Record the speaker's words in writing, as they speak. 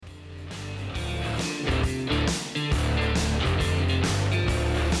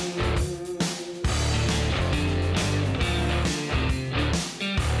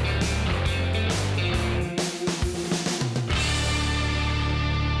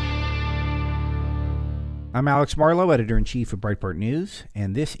I'm Alex Marlowe, Editor-in-Chief of Breitbart News,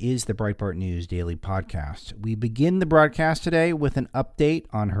 and this is the Breitbart News Daily Podcast. We begin the broadcast today with an update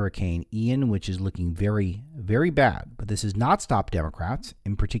on Hurricane Ian, which is looking very, very bad. But this has not stopped Democrats,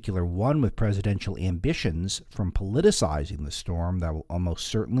 in particular one with presidential ambitions, from politicizing the storm that will almost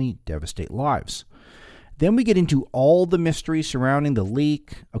certainly devastate lives. Then we get into all the mysteries surrounding the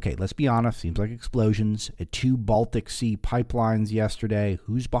leak. Okay, let's be honest, seems like explosions at 2 Baltic Sea pipelines yesterday.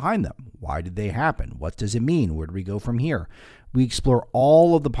 Who's behind them? Why did they happen? What does it mean? Where do we go from here? We explore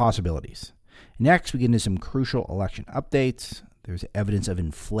all of the possibilities. Next, we get into some crucial election updates. There's evidence of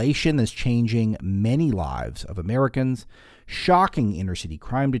inflation that's changing many lives of Americans, shocking inner-city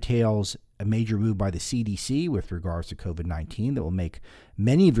crime details, a major move by the CDC with regards to COVID-19 that will make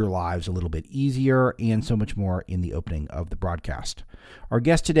many of your lives a little bit easier, and so much more in the opening of the broadcast. Our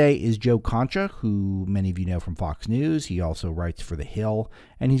guest today is Joe Concha, who many of you know from Fox News. He also writes for The Hill,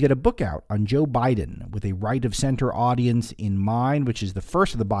 and he's got a book out on Joe Biden with a right-of-center audience in mind, which is the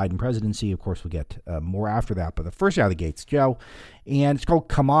first of the Biden presidency. Of course, we'll get more after that, but the first out of the gates, Joe. And it's called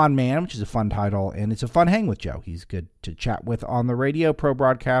Come On Man, which is a fun title, and it's a fun hang with Joe. He's good to chat with on the radio, pro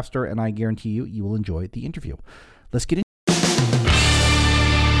broadcaster, and I guarantee you will enjoy the interview. Let's get into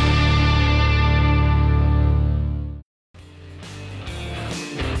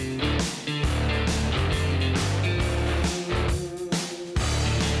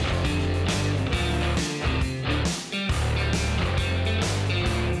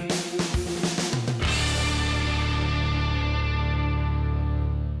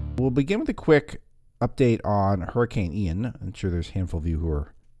We'll begin with a quick update on Hurricane Ian. I'm sure there's a handful of you who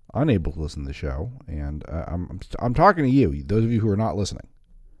are unable to listen to the show, and I'm talking to you, those of you who are not listening.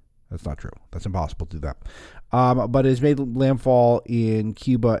 That's not true. That's impossible to do that. But it's made landfall in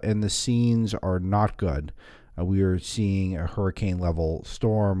Cuba, and the scenes are not good. We are seeing a hurricane-level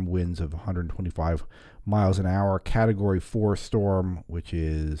storm, winds of 125 miles an hour, Category 4 storm, which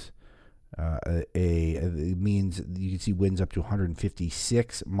is it means you can see winds up to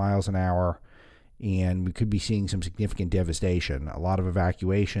 156 miles an hour, and we could be seeing some significant devastation. A lot of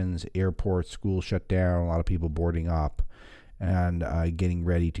evacuations, airports, schools shut down, a lot of people boarding up and getting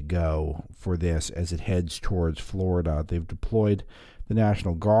ready to go for this as it heads towards Florida. They've deployed the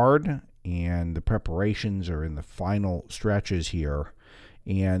National Guard, and the preparations are in the final stretches here.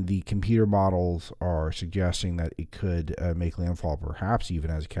 And the computer models are suggesting that it could make landfall perhaps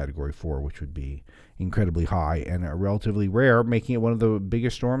even as a Category 4, which would be incredibly high and relatively rare, making it one of the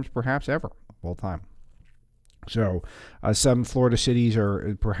biggest storms perhaps ever of all time. So some Florida cities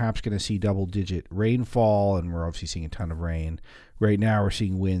are perhaps going to see double-digit rainfall, and we're obviously seeing a ton of rain. Right now we're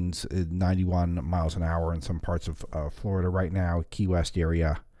seeing winds at 91 miles an hour in some parts of Florida right now, Key West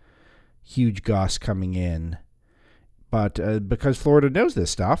area. Huge gusts coming in. But because Florida knows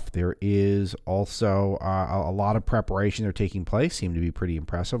this stuff, there is also a lot of preparation that are taking place, seem to be pretty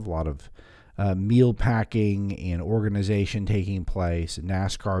impressive. A lot of meal packing and organization taking place.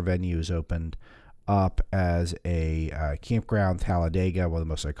 NASCAR venues opened up as a campground, Talladega, one of the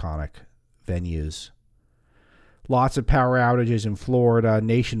most iconic venues. Lots of power outages in Florida,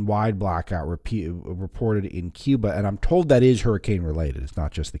 nationwide blackout reported in Cuba, and I'm told that is hurricane related. It's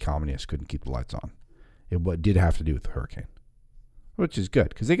not just the communists couldn't keep the lights on. It did have to do with the hurricane, which is good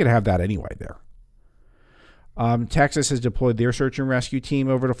because they could have that anyway there. Texas has deployed their search and rescue team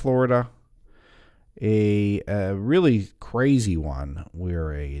over to Florida. A really crazy one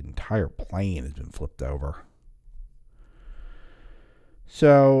where an entire plane has been flipped over.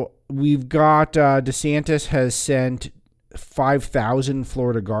 So we've got DeSantis has sent 5,000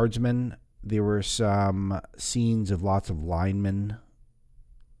 Florida guardsmen. There were some scenes of lots of linemen.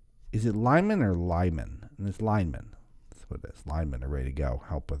 Is it linemen or linemen? And it's linemen. That's what it is. Linemen are ready to go.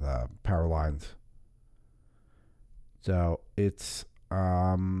 Help with power lines. So it's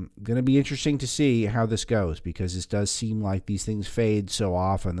going to be interesting to see how this goes, because this does seem like these things fade so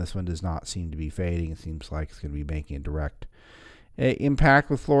often. This one does not seem to be fading. It seems like it's going to be making a direct impact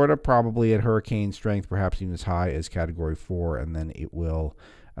with Florida, probably at hurricane strength, perhaps even as high as Category 4, and then it will,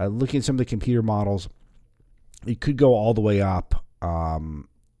 looking at some of the computer models, it could go all the way up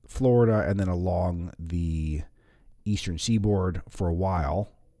Florida and then along the eastern seaboard for a while.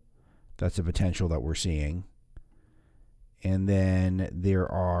 That's a potential that we're seeing. And then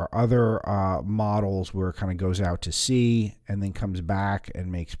there are other models where it kind of goes out to sea and then comes back and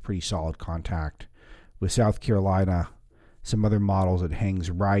makes pretty solid contact with South Carolina. Some other models it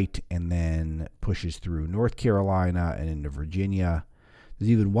hangs right and then pushes through North Carolina and into Virginia.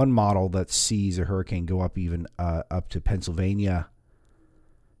 There's even one model that sees a hurricane go up even up to Pennsylvania,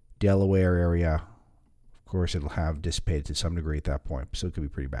 Delaware area. Of course, it'll have dissipated to some degree at that point, so it could be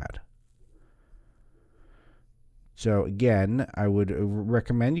pretty bad. So again, I would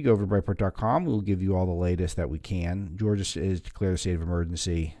recommend you go over to Breitbart.com. We'll give you all the latest that we can. Georgia is declared a state of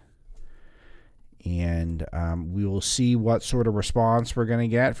emergency. And we will see what sort of response we're going to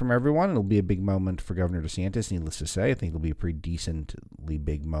get from everyone. It'll be a big moment for Governor DeSantis, needless to say. I think it'll be a pretty decently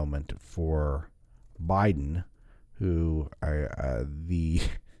big moment for Biden, who I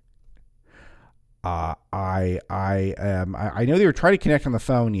know they were trying to connect on the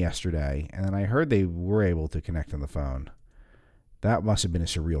phone yesterday, and then I heard they were able to connect on the phone. That must have been a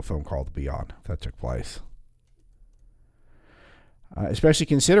surreal phone call to be on if that took place. Especially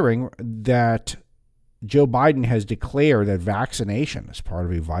considering that Joe Biden has declared that vaccination is part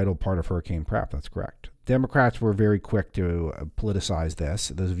of a vital part of hurricane prep. That's correct. Democrats were very quick to politicize this.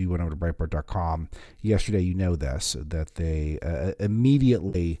 Those of you who went over to Breitbart.com yesterday, you know this, that they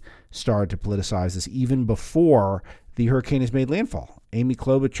immediately started to politicize this even before the hurricane has made landfall. Amy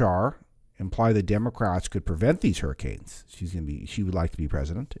Klobuchar implied that Democrats could prevent these hurricanes. She would like to be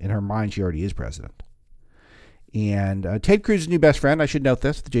president. In her mind, she already is president. And Ted Cruz's new best friend, I should note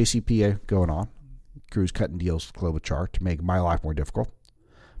this, the JCPA going on. Cruz cutting deals with Klobuchar to make my life more difficult.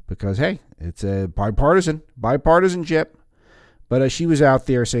 Because, hey, it's a bipartisanship. But she was out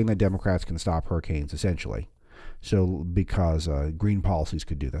there saying that Democrats can stop hurricanes, essentially. So, because green policies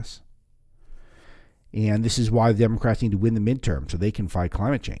could do this. And this is why the Democrats need to win the midterm so they can fight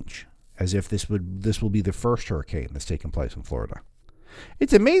climate change. As if this will be the first hurricane that's taken place in Florida.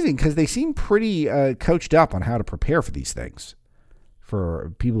 It's amazing because they seem pretty coached up on how to prepare for these things.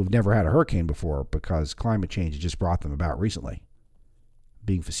 For people who've never had a hurricane before, because climate change has just brought them about recently.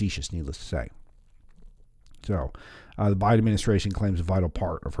 Being facetious, needless to say. So, the Biden administration claims a vital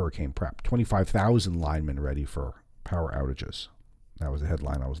part of hurricane prep. 25,000 linemen ready for power outages. That was the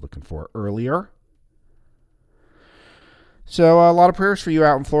headline I was looking for earlier. So, a lot of prayers for you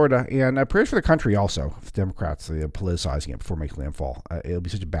out in Florida, and prayers for the country also. If the Democrats politicizing it before making landfall, it'll be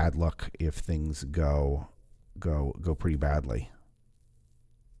such a bad look if things go pretty badly.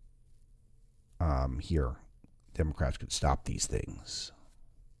 Here, Democrats could stop these things.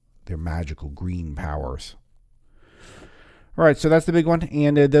 Their magical green powers. All right, so that's the big one.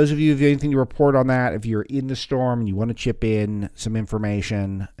 And those of you, if you have anything to report on that, if you're in the storm and you want to chip in some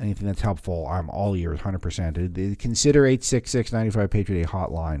information, anything that's helpful, I'm all ears, 100%. Consider 866-95-PATRIOT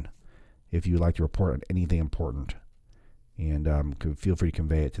hotline if you'd like to report on anything important. And feel free to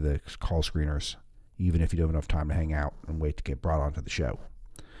convey it to the call screeners, even if you don't have enough time to hang out and wait to get brought onto the show.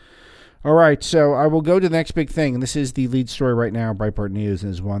 All right, so I will go to the next big thing, and this is the lead story right now, Breitbart News,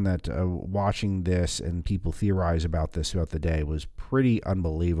 and is one that watching this and people theorize about this throughout the day was pretty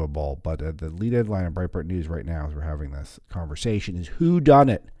unbelievable. But the lead headline of Breitbart News right now, as we're having this conversation, is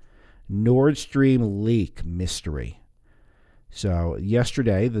WHODUNIT, Nord Stream leak mystery. So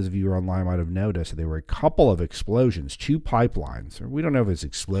yesterday, those of you who are online might have noticed, there were a couple of explosions, two pipelines. We don't know if it's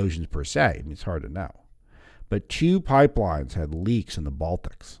explosions per se. I mean, it's hard to know. But two pipelines had leaks in the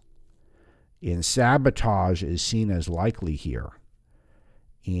Baltics. And sabotage is seen as likely here.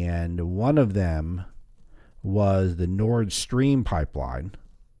 And one of them was the Nord Stream pipeline.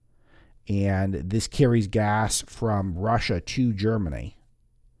 And this carries gas from Russia to Germany.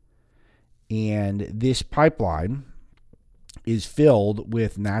 And this pipeline is filled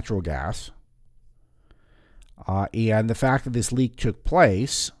with natural gas. And the fact that this leak took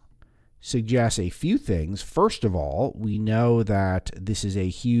place suggests a few things. First of all, we know that this is a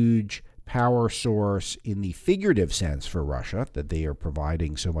huge power source in the figurative sense for Russia, that they are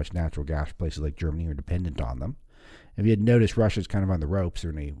providing so much natural gas. Places like Germany are dependent on them. If you had noticed, Russia's kind of on the ropes.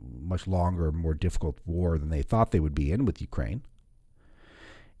 They're in a much longer, more difficult war than they thought they would be in with Ukraine.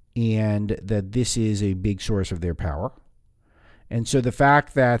 And that this is a big source of their power. And so the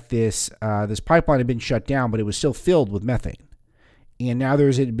fact that this pipeline had been shut down, but it was still filled with methane. And now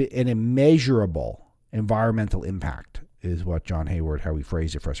there's an immeasurable environmental impact, is what John Hayward, how he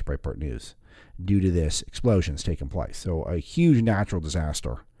phrased it for us at Breitbart News, due to this explosions taking place. So a huge natural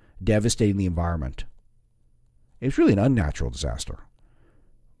disaster, devastating the environment. It's really an unnatural disaster.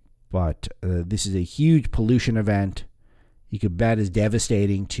 But this is a huge pollution event. You could bet is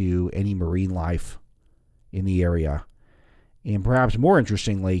devastating to any marine life in the area. And perhaps more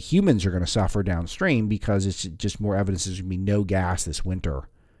interestingly, humans are going to suffer downstream because it's just more evidence there's going to be no gas this winter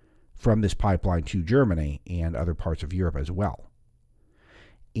from this pipeline to Germany and other parts of Europe as well.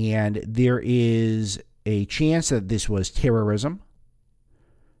 And there is a chance that this was terrorism.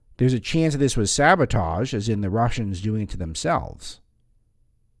 There's a chance that this was sabotage, as in the Russians doing it to themselves.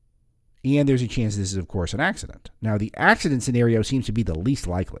 And there's a chance this is, of course, an accident. Now, the accident scenario seems to be the least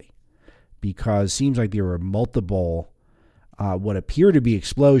likely because it seems like there were multiple what appear to be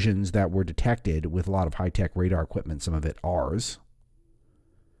explosions that were detected with a lot of high-tech radar equipment, some of it ours.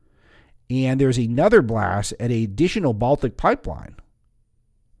 And there's another blast at an additional Baltic pipeline.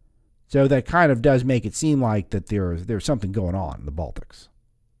 So that kind of does make it seem like that there's something going on in the Baltics.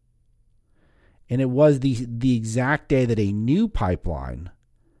 And it was the exact day that a new pipeline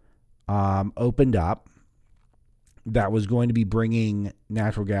opened up that was going to be bringing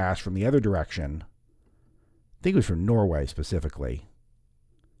natural gas from the other direction. I think it was from Norway specifically,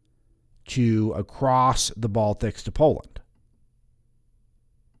 to across the Baltics to Poland.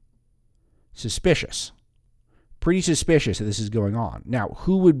 Suspicious. Pretty suspicious that this is going on. Now,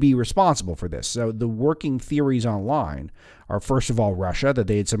 who would be responsible for this? So the working theories online are, first of all, Russia, that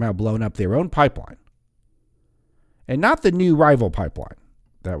they had somehow blown up their own pipeline. And not the new rival pipeline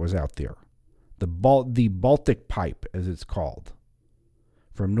that was out there. The Baltic pipe, as it's called.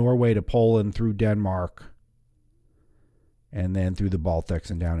 From Norway to Poland through Denmark, and then through the Baltics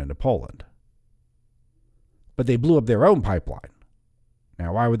and down into Poland. But they blew up their own pipeline.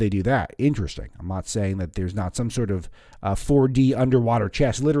 Now, why would they do that? Interesting. I'm not saying that there's not some sort of 4D underwater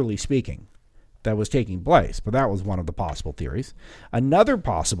chess, literally speaking, that was taking place, but that was one of the possible theories. Another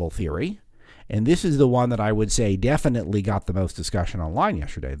possible theory, and this is the one that I would say definitely got the most discussion online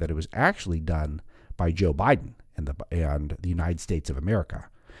yesterday, that it was actually done by Joe Biden and the United States of America.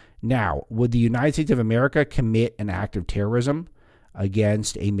 Now, would the United States of America commit an act of terrorism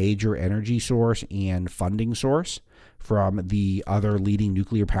against a major energy source and funding source from the other leading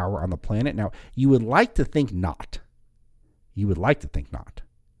nuclear power on the planet? Now, you would like to think not. You would like to think not.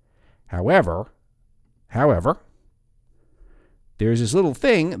 However, there's this little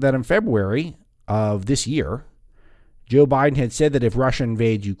thing that in February of this year, Joe Biden had said that if Russia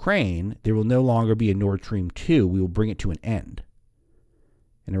invades Ukraine, there will no longer be a Nord Stream 2. We will bring it to an end.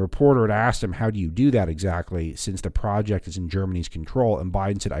 And a reporter had asked him, how do you do that exactly, since the project is in Germany's control? And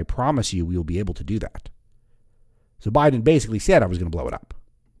Biden said, I promise you we will be able to do that. So Biden basically said I was going to blow it up.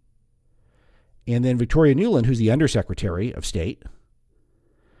 And then Victoria Nuland, who's the Undersecretary of State,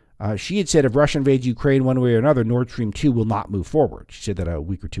 she had said if Russia invades Ukraine one way or another, Nord Stream 2 will not move forward. She said that a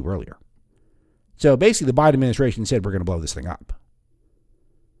week or two earlier. So basically the Biden administration said we're going to blow this thing up.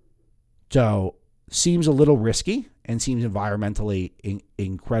 So seems a little risky and seems environmentally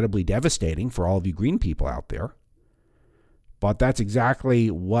incredibly devastating for all of you green people out there. But that's exactly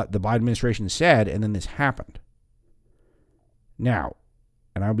what the Biden administration said, and then this happened. Now,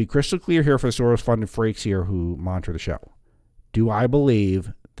 and I'll be crystal clear here for the Soros-funded freaks here who monitor the show. Do I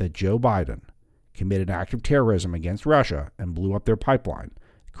believe that Joe Biden committed an act of terrorism against Russia and blew up their pipeline,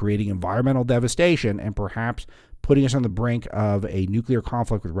 creating environmental devastation and perhaps putting us on the brink of a nuclear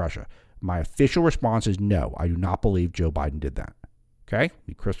conflict with Russia? My official response is no, I do not believe Joe Biden did that. Okay?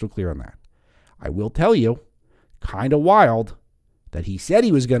 Be crystal clear on that. I will tell you, kind of wild, that he said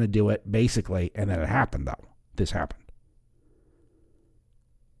he was going to do it, basically, and then it happened, though. This happened.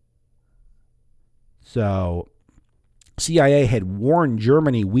 So, CIA had warned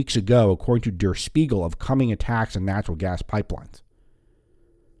Germany weeks ago, according to Der Spiegel, of coming attacks on natural gas pipelines.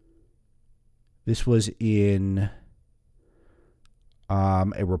 This was in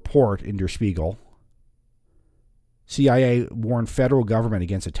a report in Der Spiegel. CIA warned federal government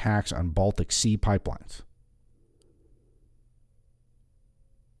against attacks on Baltic Sea pipelines.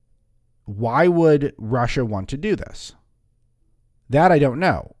 Why would Russia want to do this? That I don't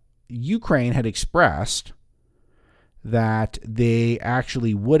know. Ukraine had expressed that they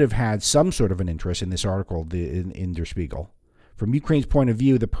actually would have had some sort of an interest in this article in Der Spiegel. From Ukraine's point of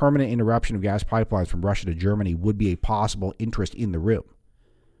view, the permanent interruption of gas pipelines from Russia to Germany would be a possible interest in the room,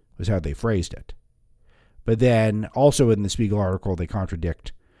 was how they phrased it. But then also in the Spiegel article, they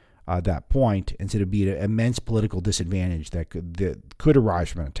contradict that point and said it would be an immense political disadvantage that could arise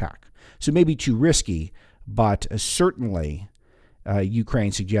from an attack. So maybe too risky, but certainly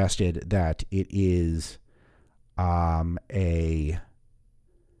Ukraine suggested that it is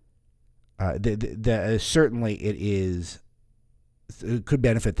certainly it is. It could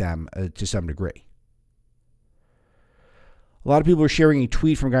benefit them to some degree. A lot of people are sharing a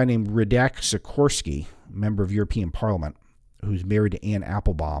tweet from a guy named Radek Sikorsky, member of European Parliament, who's married to Anne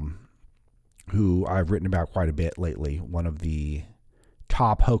Applebaum, who I've written about quite a bit lately, one of the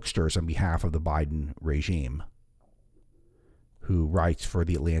top hoaxsters on behalf of the Biden regime, who writes for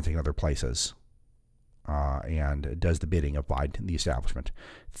The Atlantic and other places and does the bidding of Biden, the establishment.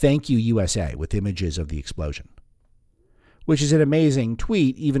 Thank you, USA, with images of the explosion. Which is an amazing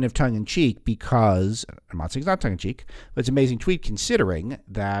tweet, even if tongue-in-cheek, because, I'm not saying it's not tongue-in-cheek, but it's an amazing tweet considering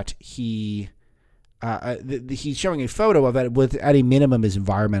that he's showing a photo of it, with, at a minimum, is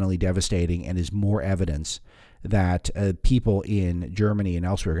environmentally devastating and is more evidence that people in Germany and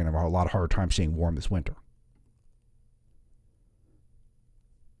elsewhere are going to have a lot harder time staying warm this winter.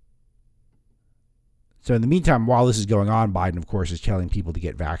 So in the meantime, while this is going on, Biden, of course, is telling people to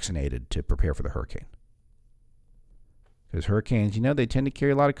get vaccinated to prepare for the hurricane. Because hurricanes, they tend to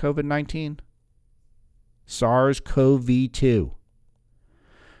carry a lot of COVID-19. SARS-CoV-2.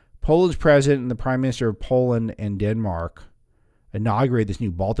 Poland's president and the prime minister of Poland and Denmark inaugurated this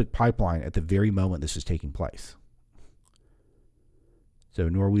new Baltic pipeline at the very moment this is taking place. So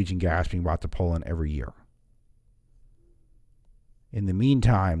Norwegian gas being brought to Poland every year. In the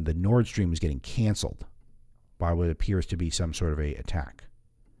meantime, the Nord Stream is getting canceled by what appears to be some sort of a attack.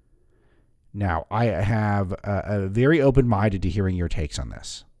 Now, I have a very open-minded to hearing your takes on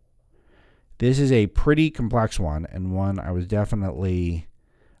this. This is a pretty complex one, and one I definitely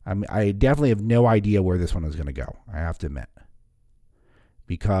have no idea where this one is going to go, I have to admit.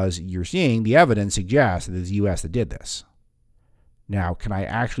 Because you're seeing the evidence suggests that it's the U.S. that did this. Now, can I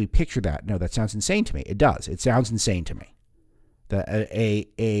actually picture that? No, that sounds insane to me. It does. It sounds insane to me. That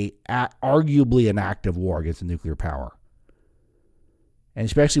arguably an act of war against a nuclear power. And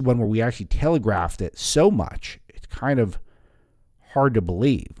especially one where we actually telegraphed it so much, it's kind of hard to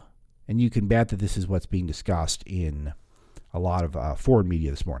believe. And you can bet that this is what's being discussed in a lot of foreign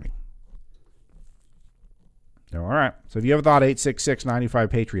media this morning. So, all right. So if you have a thought,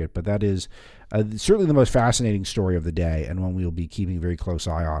 866-95-PATRIOT. But that is certainly the most fascinating story of the day, and one we'll be keeping a very close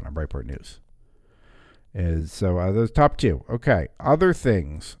eye on Breitbart News. Those top two. Okay. Other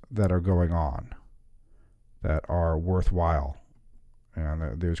things that are going on that are worthwhile.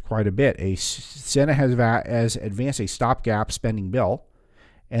 And there's quite a bit. Senate has advanced a stopgap spending bill,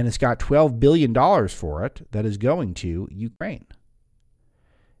 and it's got $12 billion for it that is going to Ukraine.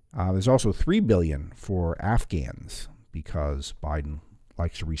 There's also $3 billion for Afghans, because Biden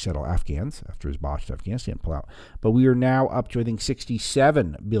likes to resettle Afghans after his botched Afghanistan pullout. But we are now up to, I think,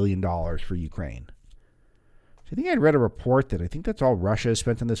 $67 billion for Ukraine. So I think I read a report that I think that's all Russia has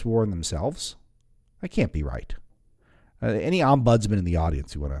spent on this war in themselves. That can't be right. Any ombudsman in the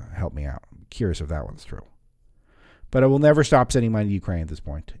audience who want to help me out? I'm curious if that one's true. But I will never stop sending money to Ukraine at this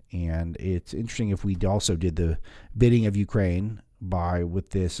point. And it's interesting if we also did the bidding of Ukraine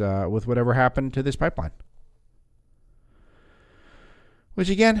with whatever happened to this pipeline. Which,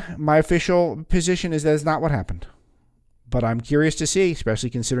 again, my official position is that is not what happened. But I'm curious to see,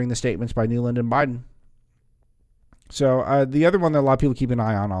 especially considering the statements by Nuland and Biden. So the other one that a lot of people keep an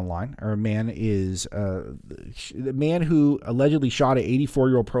eye on online, or the man who allegedly shot an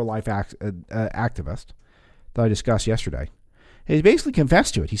 84-year-old pro-life activist that I discussed yesterday. He's basically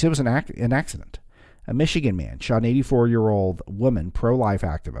confessed to it. He said it was an accident. A Michigan man shot an 84-year-old woman, pro-life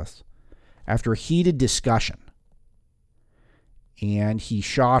activist, after a heated discussion. And he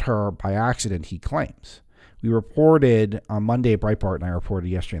shot her by accident, he claims. We reported on Monday at Breitbart, and I reported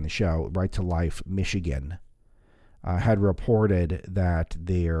yesterday in the show, Right to Life, Michigan, had reported that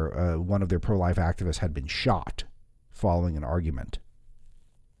one of their pro-life activists had been shot following an argument.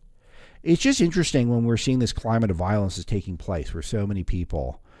 It's just interesting when we're seeing this climate of violence is taking place, where so many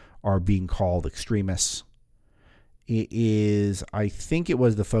people are being called extremists. I think it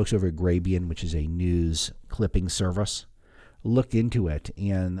was the folks over at Grabian, which is a news clipping service, looked into it,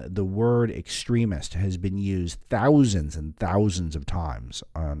 and the word extremist has been used thousands and thousands of times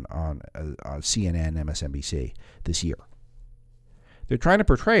on CNN, MSNBC this year. They're trying to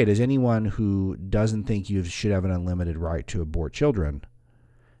portray it as anyone who doesn't think you should have an unlimited right to abort children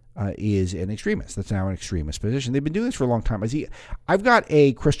is an extremist. That's now an extremist position. They've been doing this for a long time. I've got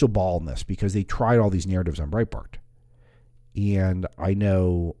a crystal ball in this because they tried all these narratives on Breitbart. And I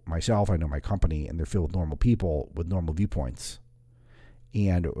know myself, I know my company, and they're filled with normal people with normal viewpoints.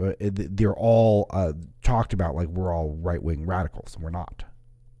 And they're all talked about like we're all right-wing radicals, and we're not.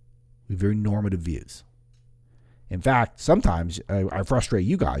 We have very normative views. In fact, sometimes I frustrate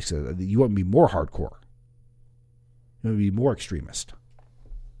you guys. You want me to be more hardcore. You want me to be more extremist.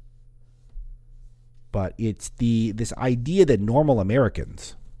 But it's this idea that normal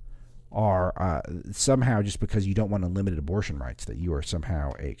Americans are somehow, just because you don't want unlimited abortion rights, that you are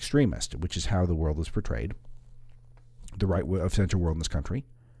somehow an extremist, which is how the world is portrayed. The right of center world in this country.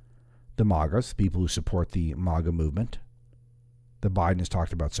 The MAGAs, people who support the MAGA movement that Biden has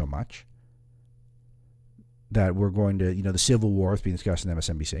talked about so much. That we're going to, the Civil War is being discussed in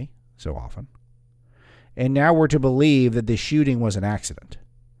MSNBC so often. And now we're to believe that this shooting was an accident.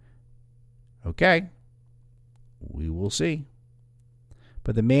 Okay. We will see.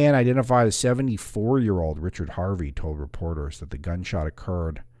 But the man identified as 74-year-old Richard Harvey told reporters that the gunshot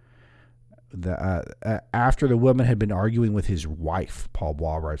occurred after the woman had been arguing with his wife, Paul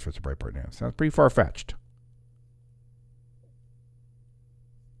Bois writes for the Breitbart News. Sounds pretty far-fetched.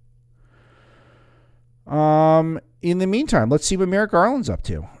 In the meantime, let's see what Merrick Garland's up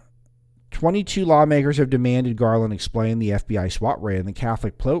to. 22 lawmakers have demanded Garland explain the FBI SWAT raid and the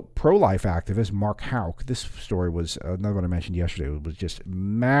Catholic pro-life activist Mark Houck. This story was another one I mentioned yesterday. It was just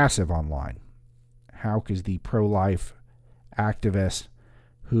massive online. Houck is the pro-life activist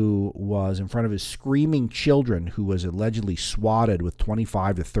who was in front of his screaming children, who was allegedly swatted with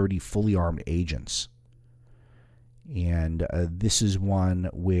 25 to 30 fully armed agents. And this is one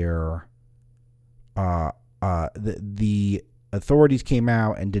where the authorities came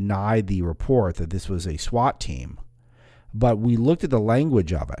out and denied the report that this was a SWAT team. But we looked at the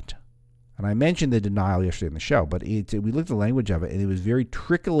language of it. And I mentioned the denial yesterday in the show, but we looked at the language of it, and it was very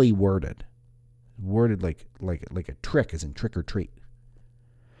trickily worded. Worded like a trick, as in trick or treat.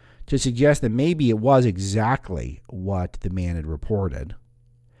 To suggest that maybe it was exactly what the man had reported,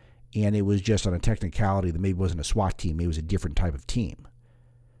 and it was just on a technicality that maybe it wasn't a SWAT team, maybe it was a different type of team.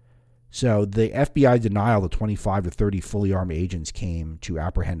 So the FBI denial that 25 to 30 fully armed agents came to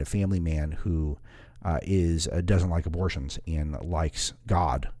apprehend a family man who doesn't like abortions and likes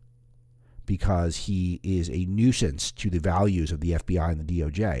God, because he is a nuisance to the values of the FBI and the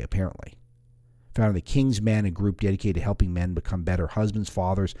DOJ, apparently. Founded the King's Men, a group dedicated to helping men become better husbands,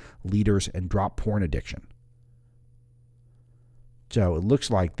 fathers, leaders, and drop porn addiction. So it looks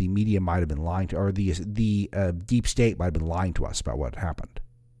like the media might have been lying to, or the deep state might have been lying to us about what happened.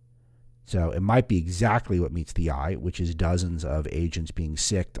 So it might be exactly what meets the eye, which is dozens of agents being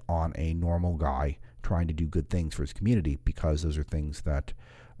sicked on a normal guy trying to do good things for his community, because those are things that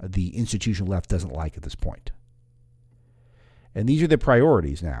the institutional left doesn't like at this point. And these are the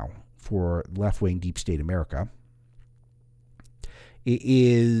priorities now for left-wing deep state America. It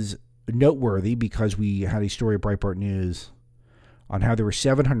is noteworthy because we had a story at Breitbart News on how there were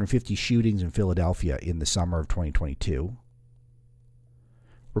 750 shootings in Philadelphia in the summer of 2022.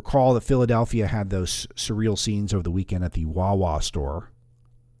 Recall that Philadelphia had those surreal scenes over the weekend at the Wawa store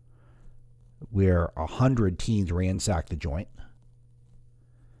where 100 teens ransacked the joint.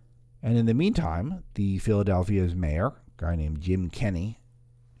 And in the meantime, the Philadelphia's mayor, a guy named Jim Kenney,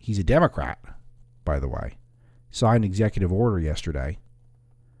 he's a Democrat, by the way, signed an executive order yesterday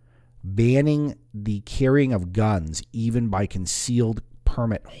banning the carrying of guns even by concealed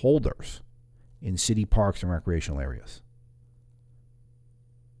permit holders in city parks and recreational areas.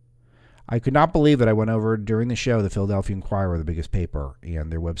 I could not believe that I went over during the show, the Philadelphia Inquirer, the biggest paper,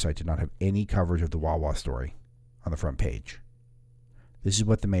 and their website did not have any coverage of the Wawa story on the front page. This is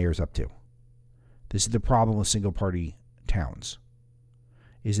what the mayor's up to. This is the problem with single-party towns,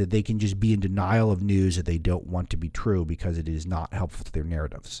 is that they can just be in denial of news that they don't want to be true because it is not helpful to their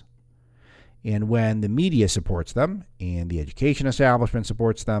narratives. And when the media supports them, and the education establishment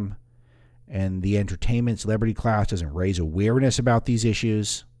supports them, and the entertainment celebrity class doesn't raise awareness about these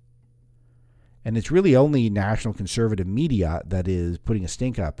issues, and it's really only national conservative media that is putting a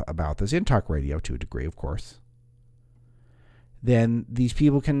stink up about this, and talk radio to a degree, of course, then these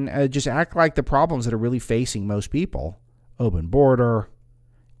people can just act like the problems that are really facing most people: open border,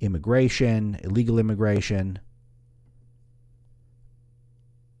 immigration, illegal immigration,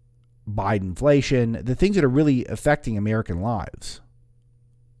 Bidenflation, the things that are really affecting American lives.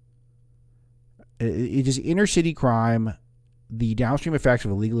 It is inner city crime, the downstream effects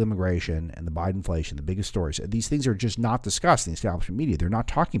of illegal immigration, and the Bidenflation, the biggest stories. These things are just not discussed in the establishment media. They're not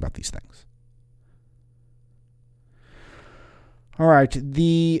talking about these things. All right,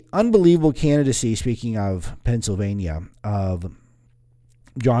 the unbelievable candidacy, speaking of Pennsylvania, of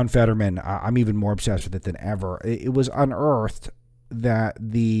John Fetterman, I'm even more obsessed with it than ever. It was unearthed that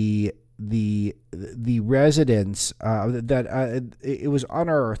it was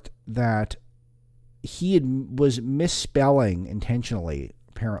unearthed that he was misspelling intentionally,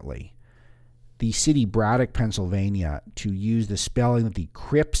 apparently, the city Braddock, Pennsylvania, to use the spelling that the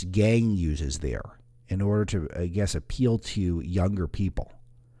Crips gang uses there in order to, I guess, appeal to younger people.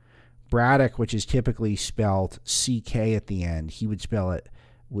 Braddock, which is typically spelled CK at the end, he would spell it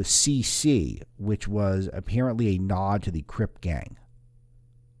with CC, which was apparently a nod to the Crip gang.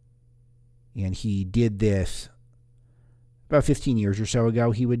 And he did this about 15 years or so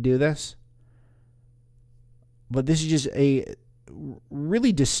ago. He would do this. But this is just a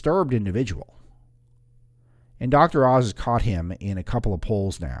really disturbed individual. And Dr. Oz has caught him in a couple of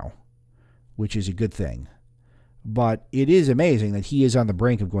polls now, which is a good thing. But it is amazing that he is on the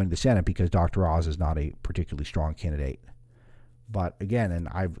brink of going to the Senate because Dr. Oz is not a particularly strong candidate. But again, and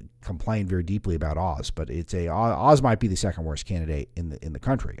I've complained very deeply about Oz, but Oz might be the second worst candidate in the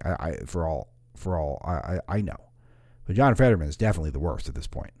country. For all I know, but John Fetterman is definitely the worst at this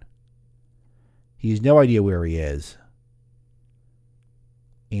point. He has no idea where he is.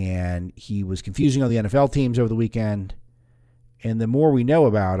 And he was confusing all the NFL teams over the weekend. And the more we know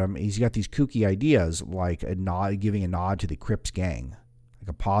about him, he's got these kooky ideas like giving a nod to the Crips gang, like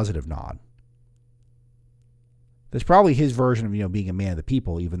a positive nod. That's probably his version of, being a man of the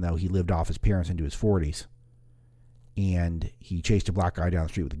people, even though he lived off his parents into his 40s. And he chased a black guy down the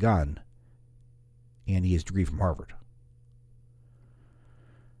street with a gun. And he has a degree from Harvard.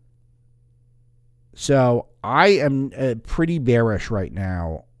 So I am pretty bearish right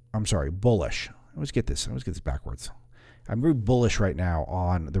now. I'm sorry, bullish. I always get this backwards. I'm very bullish right now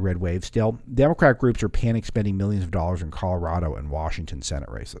on the red wave still. Democrat groups are panic spending millions of dollars in Colorado and Washington Senate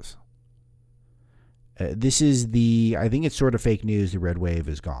races. I think it's sort of fake news. The red wave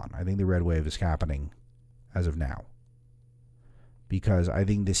is gone. I think the red wave is happening as of now. Because I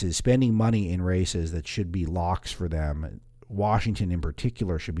think this is spending money in races that should be locks for them. Washington in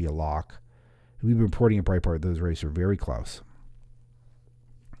particular should be a lock. We've been reporting at Breitbart those races are very close.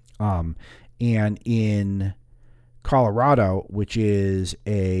 And in Colorado, which is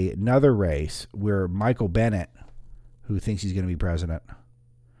another race where Michael Bennet, who thinks he's going to be president,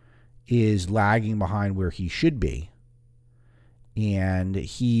 is lagging behind where he should be. And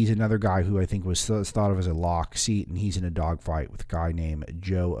he's another guy who I think was thought of as a lock seat, and he's in a dogfight with a guy named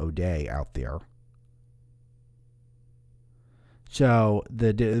Joe O'Dea out there. So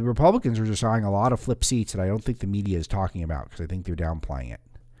the Republicans are deciding a lot of flip seats that I don't think the media is talking about because I think they're downplaying it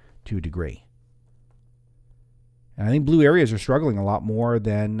to a degree. And I think blue areas are struggling a lot more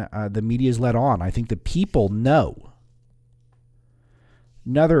than the media is let on. I think the people know.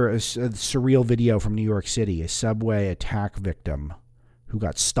 Another surreal video from New York City, a subway attack victim who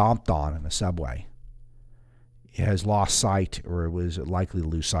got stomped on in a subway has lost sight, or was likely to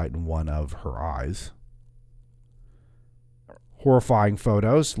lose sight in one of her eyes. Horrifying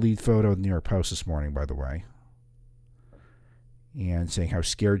photos. Lead photo of the New York Post this morning, by the way. And saying how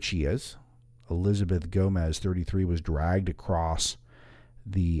scared she is. Elizabeth Gomez, 33, was dragged across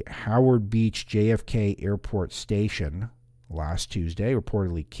the Howard Beach JFK Airport station last Tuesday,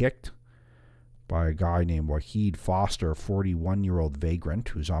 reportedly kicked by a guy named Wahid Foster, a 41-year-old vagrant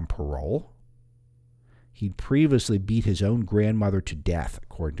who's on parole. He'd previously beat his own grandmother to death,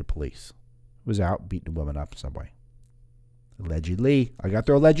 according to police. Was out beating a woman up in subway. Allegedly. I got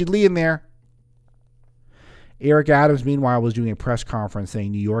their allegedly in there. Eric Adams, meanwhile, was doing a press conference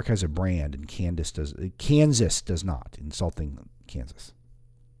saying New York has a brand and Kansas does not, insulting Kansas.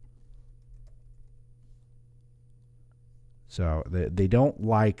 So they don't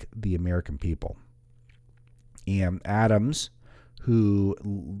like the American people. And Adams, who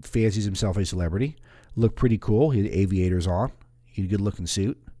fancies himself a celebrity, looked pretty cool. He had aviators on. He had a good-looking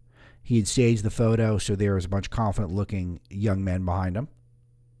suit. He had staged the photo, so there was a bunch of confident-looking young men behind him,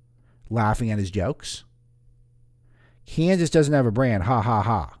 laughing at his jokes. Kansas doesn't have a brand. Ha, ha,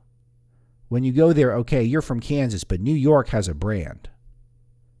 ha. When you go there, okay, you're from Kansas, but New York has a brand.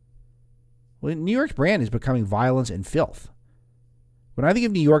 Well, New York's brand is becoming violence and filth. When I think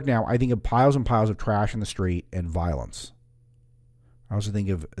of New York now, I think of piles and piles of trash in the street and violence. I also think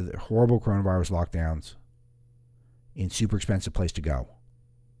of horrible coronavirus lockdowns and super expensive place to go.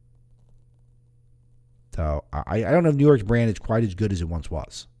 So I don't know if New York's brand is quite as good as it once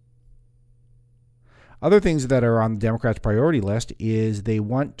was. Other things that are on the Democrats' priority list is they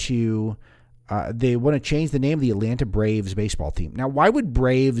want to change the name of the Atlanta Braves baseball team. Now, why would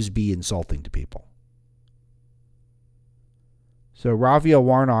Braves be insulting to people? So Raphael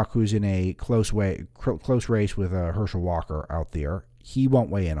Warnock, who's in a close race with Herschel Walker out there, he won't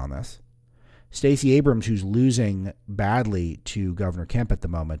weigh in on this. Stacey Abrams, who's losing badly to Governor Kemp at the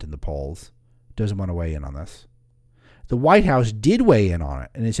moment in the polls, doesn't want to weigh in on this. The White House did weigh in on it,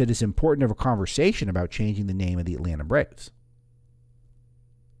 and they said it's important to have a conversation about changing the name of the Atlanta Braves.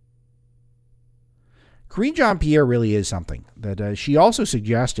 Karine Jean-Pierre really is something that she also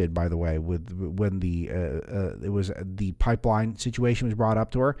suggested, by the way, when the pipeline situation was brought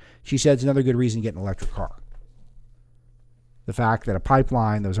up to her. She said it's another good reason to get an electric car. The fact that a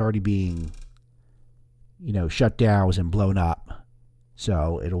pipeline that was already being, shut down was blown up,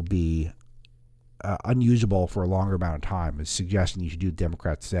 so it'll be unusable for a longer amount of time, is suggesting you should do what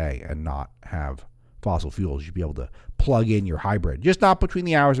Democrats say and not have fossil fuels. You should be able to plug in your hybrid, just not between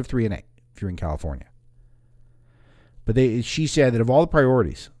the hours of 3 and 8 if you're in California. But she said that of all the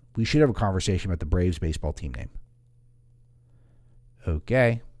priorities, we should have a conversation about the Braves baseball team name.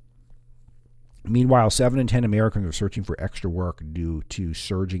 Okay. Meanwhile, 7 in 10 Americans are searching for extra work due to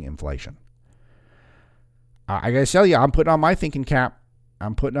surging inflation. I got to tell you, I'm putting on my thinking cap.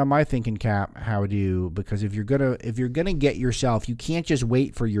 Because if you're gonna get yourself, you can't just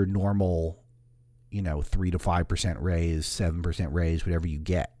wait for your normal 3 to 5% raise, 7% raise, whatever you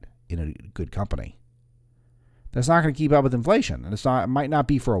get in a good company. That's not going to keep up with inflation, and it might not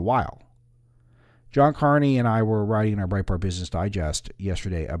be for a while. John Carney and I were writing in our Breitbart Business Digest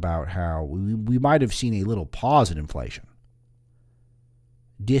yesterday about how we might have seen a little pause in inflation.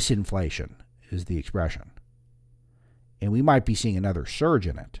 Disinflation is the expression. And we might be seeing another surge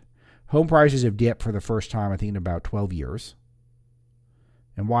in it. Home prices have dipped for the first time, I think, in about 12 years.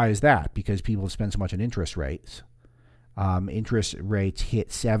 And why is that? Because people have spent so much on interest rates. Interest rates hit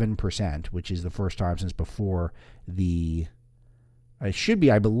 7%, which is the first time since before it should be,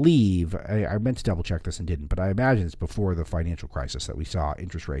 I believe, I meant to double check this and didn't, but I imagine it's before the financial crisis that we saw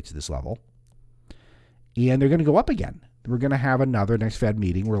interest rates at this level. And they're going to go up again. We're going to have next Fed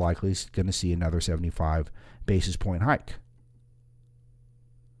meeting. We're likely going to see another 75 basis point hike.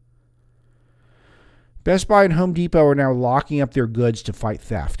 Best Buy and Home Depot are now locking up their goods to fight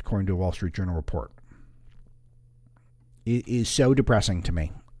theft, according to a Wall Street Journal report. It is so depressing to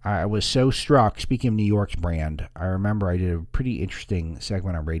me. I was so struck, speaking of New York's brand, I remember I did a pretty interesting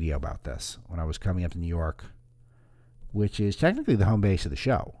segment on radio about this when I was coming up to New York, which is technically the home base of the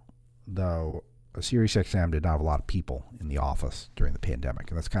show, though Sirius XM did not have a lot of people in the office during the pandemic,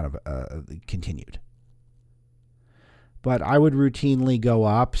 and that's kind of continued. But I would routinely go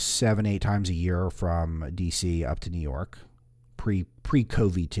up 7-8 times a year from D.C. up to New York,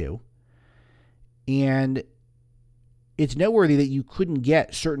 pre-COVID too. And it's noteworthy that you couldn't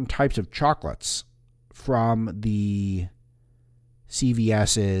get certain types of chocolates from the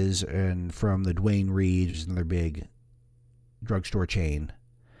CVS's and from the Duane Reade's, which is another big drugstore chain,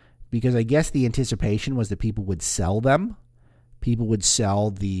 because I guess the anticipation was that people would sell them. People would sell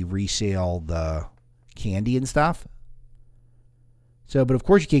the candy and stuff. So, but of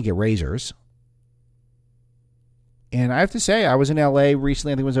course you can't get razors. And I have to say, I was in LA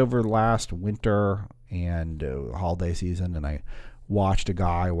recently, I think it was over last winter and holiday season, and I watched a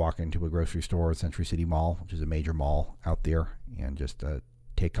guy walk into a grocery store at Century City Mall, which is a major mall out there, and just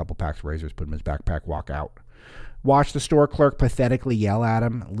take a couple packs of razors, put them in his backpack, walk out. Watch the store clerk pathetically yell at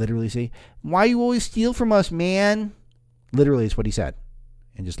him, literally say, "Why you always steal from us, man?" Literally is what he said,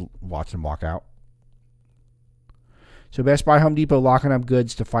 and just watched him walk out. So Best Buy, Home Depot locking up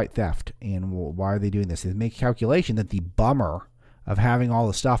goods to fight theft. And why are they doing this? They make a calculation that the bummer of having all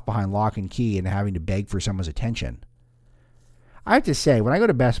the stuff behind lock and key and having to beg for someone's attention. I have to say, when I go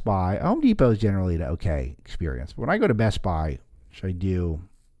to Best Buy, Home Depot is generally an okay experience. But when I go to Best Buy, which I do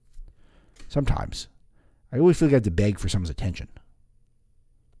sometimes, I always feel like I have to beg for someone's attention.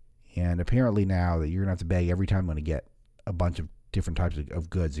 And apparently now that you're going to have to beg every time I'm going to get a bunch of different types of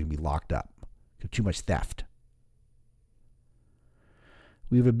goods, they're going to be locked up. Too much theft.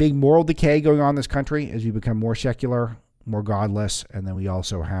 We have a big moral decay going on in this country as we become more secular, more godless, and then we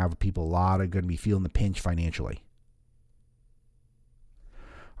also have people going to be feeling the pinch financially.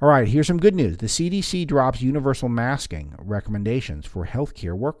 All right, here's some good news. The CDC drops universal masking recommendations for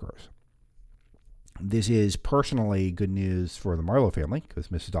healthcare workers. This is personally good news for the Marlowe family because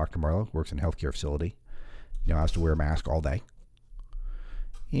Mrs. Dr. Marlowe works in a healthcare facility, has to wear a mask all day.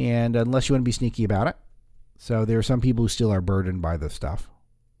 And unless you want to be sneaky about it. So there are some people who still are burdened by this stuff.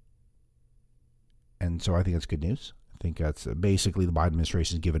 And so I think that's good news. I think that's basically the Biden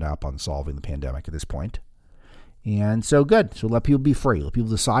administration has given up on solving the pandemic at this point. And so good. So let people be free. Let people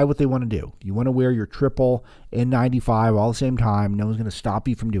decide what they want to do. You want to wear your triple N95 all at the same time. No one's going to stop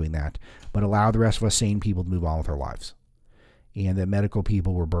you from doing that. But allow the rest of us sane people to move on with our lives. And that medical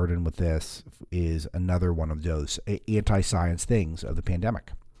people were burdened with this is another one of those anti-science things of the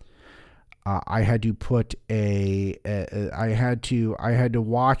pandemic. I had to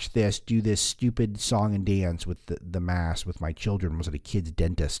watch do this stupid song and dance with the mask with my children. I was at a kid's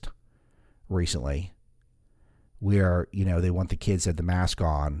dentist recently where, they want the kids to have the mask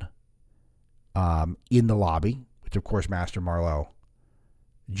on in the lobby, which of course Master Marlowe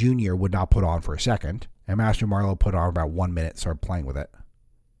Jr. would not put on for a second. And Master Marlowe put on about 1 minute, started playing with it.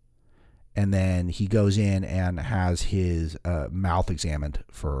 And then he goes in and has his mouth examined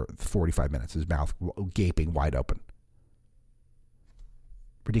for 45 minutes, his mouth gaping wide open.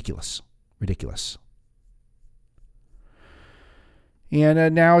 Ridiculous.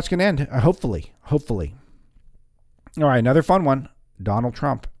 And now it's going to end, hopefully. All right, another fun one. Donald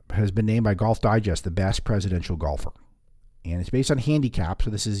Trump has been named by Golf Digest the best presidential golfer. And it's based on handicap, so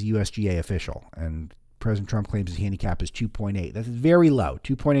this is USGA official. And President Trump claims his handicap is 2.8. That's very low.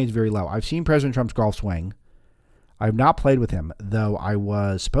 2.8 is very low. I've seen President Trump's golf swing. I have not played with him, though I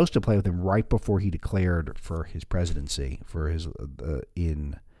was supposed to play with him right before he declared for his presidency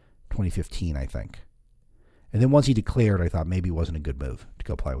in 2015, I think. And then once he declared, I thought maybe it wasn't a good move to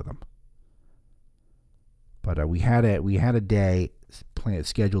go play with him. But we had a day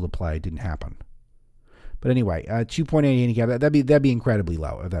scheduled to play. It didn't happen. But anyway, 2.8 handicap, that'd be incredibly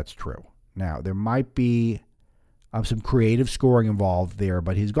low if that's true. Now, there might be some creative scoring involved there,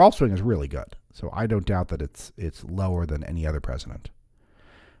 but his golf swing is really good. So I don't doubt that it's lower than any other president.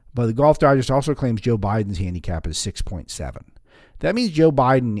 But the Golf Digest also claims Joe Biden's handicap is 6.7. That means Joe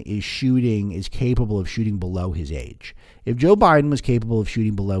Biden is capable of shooting below his age. If Joe Biden was capable of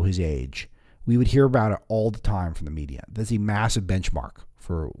shooting below his age, we would hear about it all the time from the media. That's a massive benchmark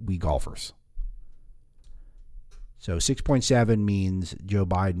for we golfers. So 6.7 means Joe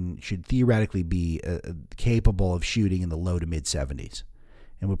Biden should theoretically be capable of shooting in the low to mid 70s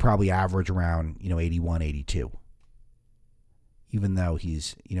and would probably average around 81, 82, even though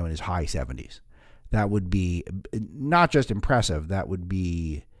he's in his high 70s. That would be not just impressive. That would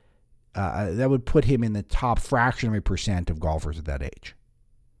put him in the top fraction of a percent of golfers at that age.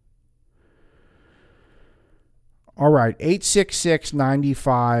 All right,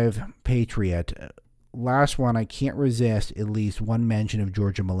 866-95 Patriot. Last one, I can't resist at least one mention of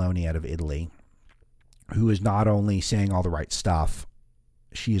Giorgia Meloni out of Italy, who is not only saying all the right stuff,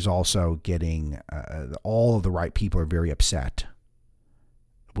 she is also getting all of the right people are very upset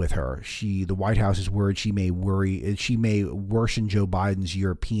with her. The White House is worried she may worsen Joe Biden's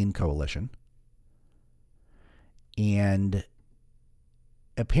European coalition. And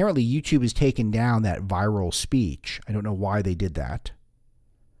apparently YouTube has taken down that viral speech. I don't know why they did that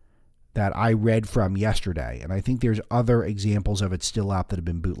I read from yesterday. And I think there's other examples of it still out that have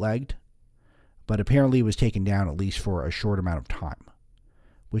been bootlegged. But apparently it was taken down at least for a short amount of time,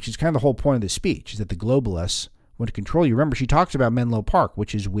 which is kind of the whole point of the speech, is that the globalists want to control you. Remember, she talks about Menlo Park,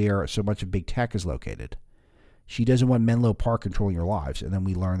 which is where so much of big tech is located. She doesn't want Menlo Park controlling your lives. And then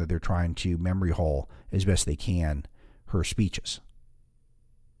we learn that they're trying to memory hole as best they can her speeches.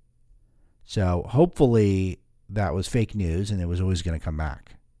 So hopefully that was fake news and it was always going to come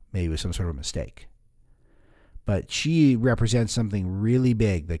back. Maybe it was some sort of mistake. But she represents something really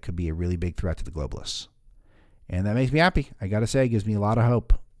big that could be a really big threat to the globalists. And that makes me happy. I got to say, it gives me a lot of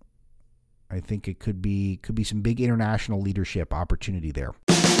hope. I think it could be some big international leadership opportunity there.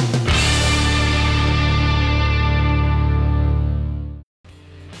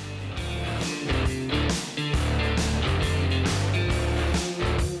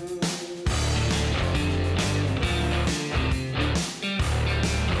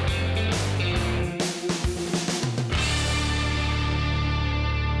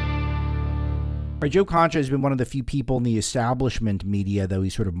 Joe Concha has been one of the few people in the establishment media, though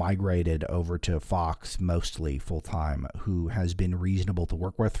he's sort of migrated over to Fox mostly full-time, who has been reasonable to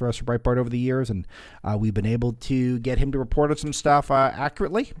work with for us at Breitbart over the years. And we've been able to get him to report on some stuff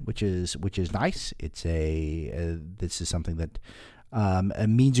accurately, which is nice. This is something that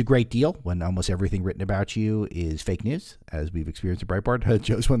means a great deal when almost everything written about you is fake news, as we've experienced at Breitbart.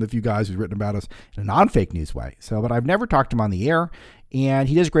 Joe's one of the few guys who's written about us in a non-fake news way. But I've never talked to him on the air, and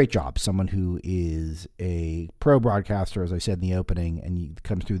he does a great job. Someone who is a pro broadcaster, as I said in the opening, and he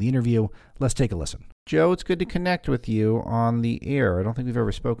comes through the interview. Let's take a listen. Joe, it's good to connect with you on the air. I don't think we've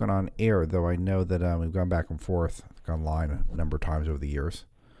ever spoken on air, though I know that we've gone back and forth online a number of times over the years.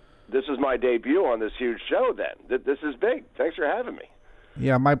 This is my debut on this huge show, then. This is big. Thanks for having me.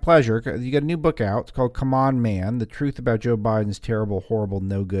 Yeah, my pleasure. You got a new book out. It's called Come On, Man, The Truth About Joe Biden's Terrible, Horrible,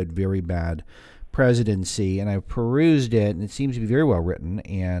 No Good, Very Bad Presidency. And I perused it, and it seems to be very well written,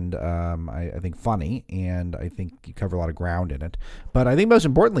 and I think funny, and I think you cover a lot of ground in it. But I think most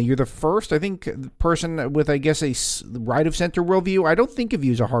importantly, you're the first, person with, a right-of-center worldview. I don't think of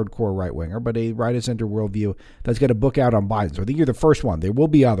you as a hardcore right-winger, but a right-of-center worldview that's got a book out on Biden. So I think you're the first one. There will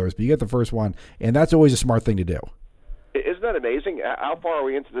be others, but you get the first one, and that's always a smart thing to do. Isn't that amazing? How far are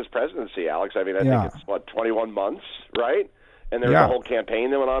we into this presidency, Alex? I think it's, 21 months, right? And there's a whole campaign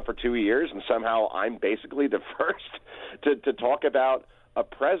that went on for 2 years, and somehow I'm basically the first to talk about a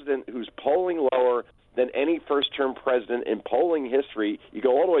president who's polling lower than any first-term president in polling history. You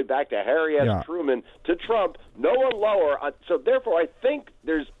go all the way back to Harry S. Truman to Trump, no one lower. So therefore, I think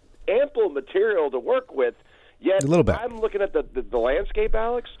there's ample material to work with, yet a little bit. I'm looking at the landscape,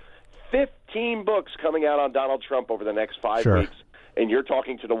 Alex. 15 books coming out on Donald Trump over the next 5 weeks, and you're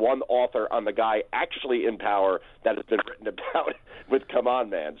talking to the one author on the guy actually in power that has been written about with Come On,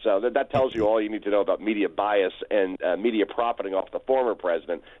 Man. So that tells you all you need to know about media bias and media profiting off the former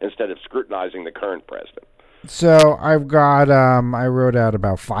president instead of scrutinizing the current president. So I've got, I wrote out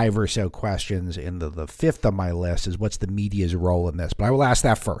about 5 or so questions, and the fifth on my list is what's the media's role in this? But I will ask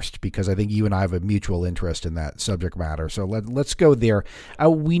that first because I think you and I have a mutual interest in that subject matter. So let's go there.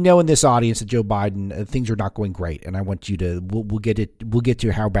 We know in this audience that Joe Biden, things are not going great, and I want you to, we'll get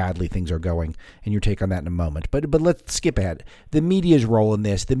to how badly things are going and your take on that in a moment. But let's skip ahead. The media's role in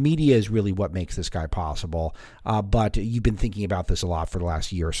this, the media is really what makes this guy possible. But you've been thinking about this a lot for the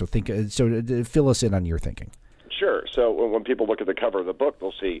last year, so fill us in on your thinking. Sure. So when people look at the cover of the book,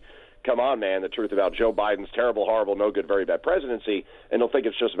 they'll see, come on, man, the truth about Joe Biden's terrible, horrible, no good, very bad presidency, and they'll think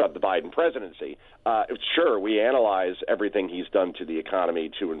it's just about the Biden presidency. Sure, we analyze everything he's done to the economy,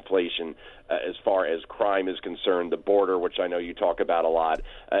 to inflation, as far as crime is concerned, the border, which I know you talk about a lot,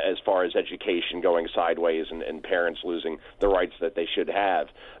 as far as education going sideways and parents losing the rights that they should have.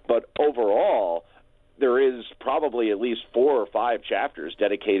 But overall, there is probably at least 4 or 5 chapters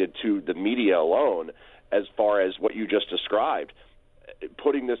dedicated to the media alone, as far as what you just described,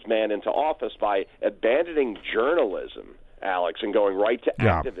 putting this man into office by abandoning journalism, Alex, and going right to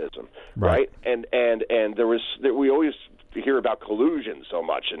activism, right? And we always hear about collusion so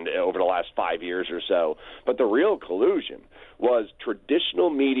much over the last 5 years or so, but the real collusion was traditional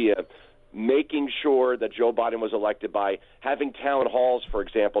media making sure that Joe Biden was elected by having town halls, for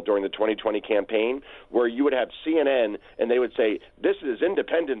example, during the 2020 campaign, where you would have CNN and they would say, this is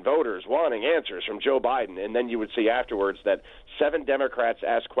independent voters wanting answers from Joe Biden. And then you would see afterwards that 7 Democrats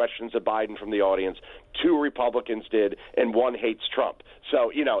asked questions of Biden from the audience, 2 Republicans did, and 1 hates Trump.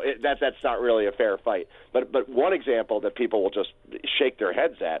 So, that's not really a fair fight. But one example that people will just shake their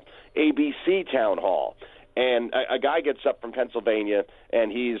heads at, ABC Town Hall. And a guy gets up from Pennsylvania, and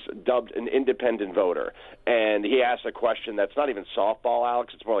he's dubbed an independent voter. And he asks a question that's not even softball,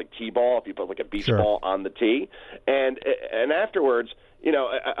 Alex. It's more like T-ball, if you put like a beach ball on the tee. And afterwards,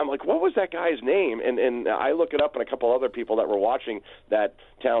 I'm like, what was that guy's name? And I look it up, and a couple other people that were watching that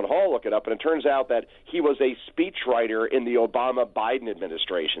town hall look it up, and it turns out that he was a speechwriter in the Obama-Biden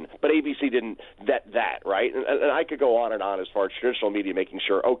administration. But ABC didn't vet that, right? And I could go on and on as far as traditional media making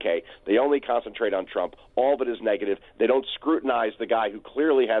sure, okay, they only concentrate on Trump. All of it is negative. They don't scrutinize the guy who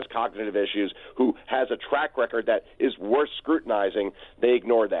clearly has cognitive issues, who has a track record that is worth scrutinizing. They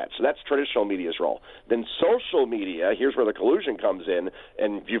ignore that. So that's traditional media's role. Then social media, here's where the collusion comes in,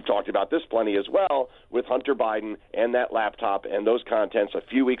 and you've talked about this plenty as well, with Hunter Biden and that laptop and those contents a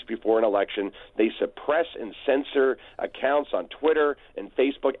few weeks before an election. They suppress and censor accounts on Twitter and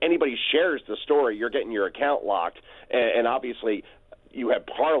Facebook. Anybody shares the story, you're getting your account locked. And obviously, you have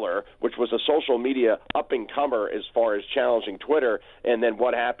Parler, which was a social media up-and-comer as far as challenging Twitter. And then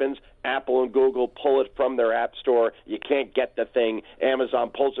what happens? Apple and Google pull it from their app store. You can't get the thing.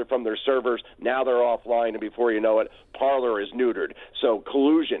 Amazon pulls it from their servers. Now they're offline, and before you know it, Parler is neutered. So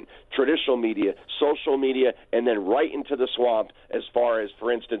collusion, traditional media, social media, and then right into the swamp as far as,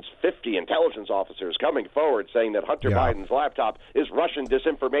 for instance, 50 intelligence officers coming forward saying that Hunter Biden's laptop is Russian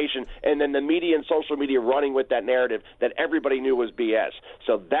disinformation, and then the media and social media running with that narrative that everybody knew was BS.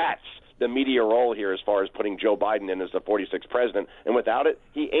 So that's the media role here as far as putting Joe Biden in as the 46th president. And without it,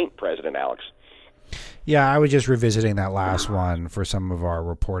 he ain't president, Alex. Yeah, I was just revisiting that last one for some of our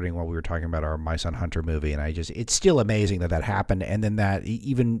reporting while we were talking about our My Son Hunter movie, and it's still amazing that happened, and then that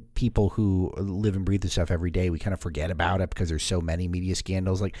even people who live and breathe this stuff every day, we kind of forget about it because there's so many media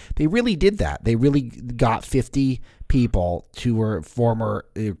scandals. Like, they really did that. They really got 50 people who were former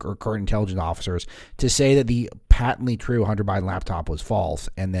or current intelligence officers to say that the patently true Hunter Biden laptop was false,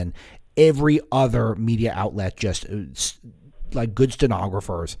 and then every other media outlet, just like good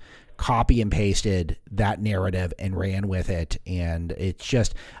stenographers, copy and pasted that narrative and ran with it. And it's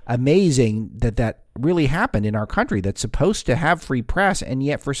just amazing that really happened in our country that's supposed to have free press, and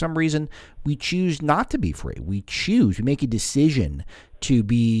yet for some reason we choose not to be free. We make a decision to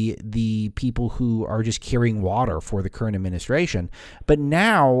be the people who are just carrying water for the current administration. But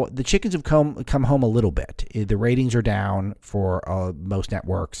now the chickens have come home a little bit. The ratings are down for most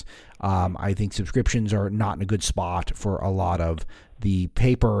networks. I think subscriptions are not in a good spot for a lot of the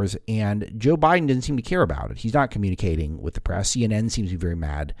papers, and Joe Biden doesn't seem to care about it. He's not communicating with the press. CNN seems to be very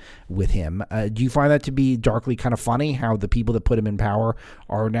mad with him. Do you find that to be darkly kind of funny, how the people that put him in power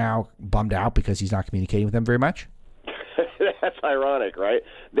are now bummed out because he's not communicating with them very much? That's ironic, right?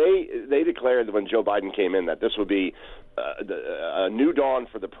 They declared when Joe Biden came in that this would be a new dawn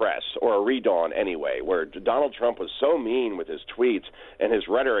for the press, or a redawn anyway, where Donald Trump was so mean with his tweets and his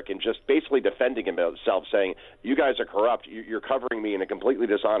rhetoric and just basically defending himself, saying, you guys are corrupt, you're covering me in a completely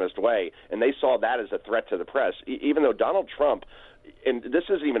dishonest way, and they saw that as a threat to the press, even though Donald Trump, and this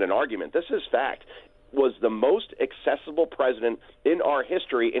isn't even an argument, this is fact, was the most accessible president in our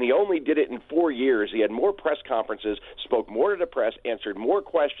history, and he only did it in 4 years. He had more press conferences, spoke more to the press, answered more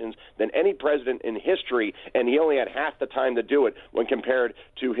questions than any president in history, and he only had half the time to do it when compared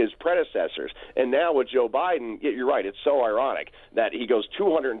to his predecessors. And now with Joe Biden, you're right, it's so ironic that he goes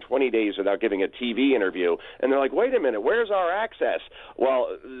 220 days without giving a TV interview, and they're like, wait a minute, where's our access?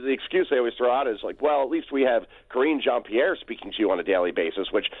 Well, the excuse they always throw out is like, well, at least we have Karine Jean-Pierre speaking to you on a daily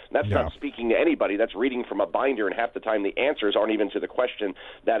basis, which that's not speaking to anybody. That's reading from a binder, and half the time the answers aren't even to the question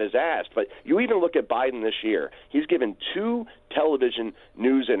that is asked. But you even look at Biden this year. He's given 2 television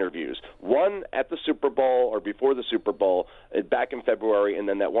news interviews, one at the Super Bowl or before the Super Bowl back in February, and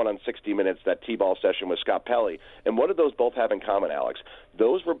then that one on 60 Minutes, that T-ball session with Scott Pelley. And what did those both have in common, Alex?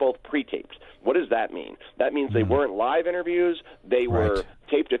 Those were both pre-taped. What does that mean? That means they weren't live interviews. They were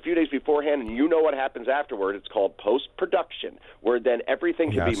taped a few days beforehand, and you know what happens afterward. It's called post-production, where then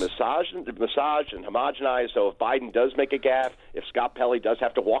everything can be massaged and homogenized. So if Biden does make a gaffe, if Scott Pelley does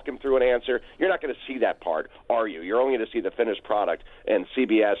have to walk him through an answer, you're not going to see that part, are you? You're only going to see the finished product, and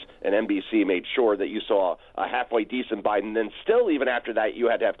CBS and NBC made sure that you saw a halfway decent Biden. Then still, even after that, you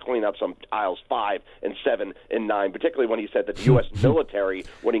had to have cleanups on aisles 5 and 7 and 9, particularly when he said that the U.S. military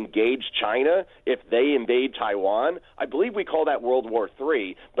would engage China if they invade Taiwan. I believe we call that World War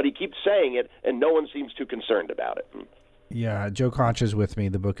III, but he keeps saying it, and no one seems too concerned about it. Yeah, Joe Concha's with me.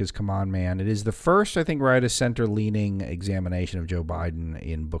 The book is Come On, Man. It is the first, I think, right, a center-leaning examination of Joe Biden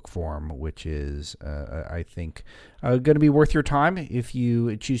in book form, which is, I think, going to be worth your time if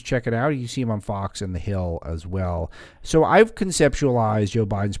you choose to check it out. You see him on Fox and The Hill as well. So I've conceptualized Joe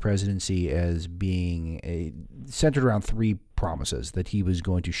Biden's presidency as being centered around 3 promises: that he was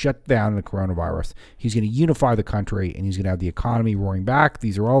going to shut down the coronavirus, he's going to unify the country, and he's going to have the economy roaring back.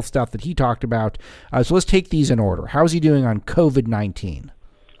 These are all stuff that he talked about. So let's take these in order. How's he doing on COVID-19?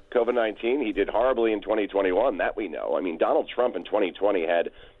 COVID-19, he did horribly in 2021, that we know. I mean, Donald Trump in 2020 had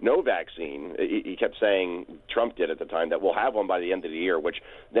no vaccine. He kept saying, Trump did at the time, that we'll have one by the end of the year, which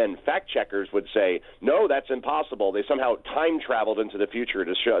then fact-checkers would say, no, that's impossible. They somehow time-traveled into the future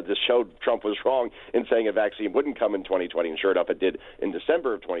to show Trump was wrong in saying a vaccine wouldn't come in 2020, and sure enough, it did in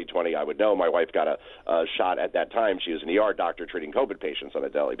December of 2020. I would know. My wife got a shot at that time. She was an ER doctor treating COVID patients on a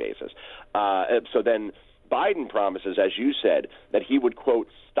daily basis. So then Biden promises, as you said, that he would, quote,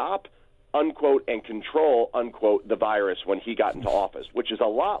 stop, unquote, and control, unquote, the virus when he got into office, which is a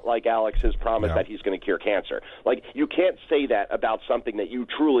lot like Alex's promise that he's going to cure cancer. Like, you can't say that about something that you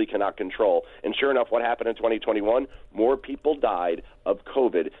truly cannot control. And sure enough, what happened in 2021? More people died of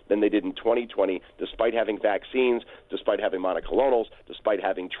COVID than they did in 2020, despite having vaccines, despite having monoclonals, despite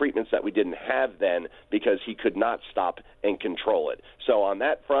having treatments that we didn't have then, because he could not stop and control it. So on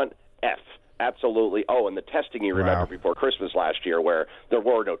that front, F. Absolutely. Oh, and the testing, you remember, before Christmas last year, where there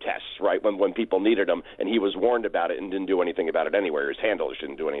were no tests, right, when people needed them, and he was warned about it and didn't do anything about it anyway. His handlers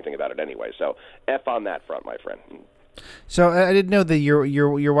didn't do anything about it anyway. So F on that front, my friend. So I didn't know that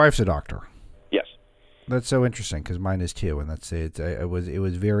your wife's a doctor. Yes. That's so interesting, because mine is too, and it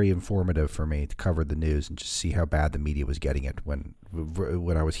was very informative for me to cover the news and just see how bad the media was getting it when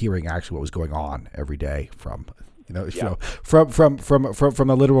I was hearing actually what was going on every day from from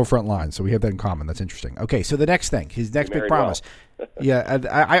the literal front line. So we have that in common. That's interesting. Okay, so the next thing, his next big promise. Yeah,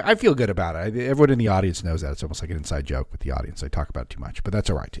 I feel good about it. Everyone in the audience knows that. It's almost like an inside joke with the audience. I talk about it too much, but that's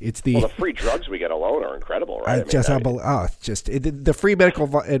all right. It's the free drugs we get alone are incredible, right? The free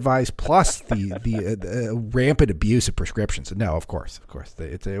medical advice plus the rampant abuse of prescriptions. No, of course,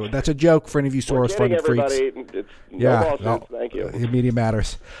 that's a joke for any of you Soros funded freaks. Thank you. Media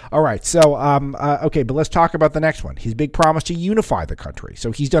matters. All right, so okay, but let's talk about the next one. His big promise to unify the country.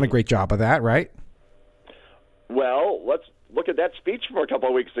 So he's done a great job of that, right? Well, let's look at that speech from a couple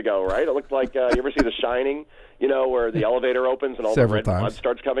of weeks ago, right? It looked like, you ever see The Shining, where the elevator opens and all the red blood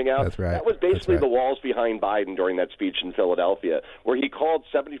starts coming out? That's right. That was basically the walls behind Biden during that speech in Philadelphia, where he called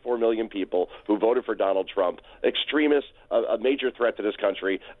 74 million people who voted for Donald Trump extremists, a major threat to this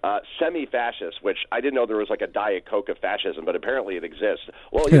country, semi-fascists, which I didn't know there was like a Diet Coke of fascism, but apparently it exists.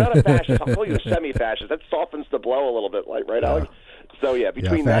 Well, you're not a fascist. I'll call you a semi-fascist. That softens the blow a little bit, right, Alex? So,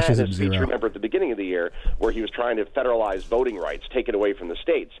 between that and his speech, remember, at the beginning of the year, where he was trying to federalize voting rights, take it away from the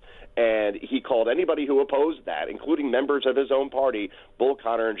states, and he called anybody who opposed that, including members of his own party, Bull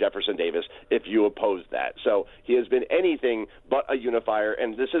Connor and Jefferson Davis, if you opposed that. So he has been anything but a unifier,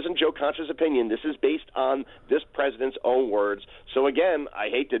 and this isn't Joe Concha's opinion. This is based on this president's own words. So, again, I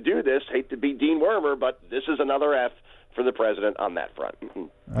hate to do this, hate to be Dean Wormer, but this is another F for the president on that front.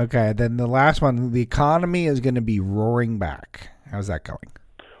 Okay, then the last one, the economy is going to be roaring back. How's that going?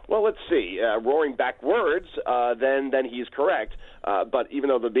 Well, let's see. Roaring backwards, then he's correct. But even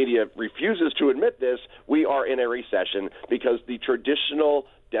though the media refuses to admit this, we are in a recession because the traditional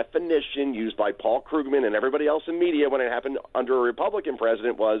definition used by Paul Krugman and everybody else in media when it happened under a Republican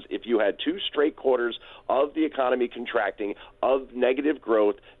president was if you had 2 straight quarters of the economy contracting, of negative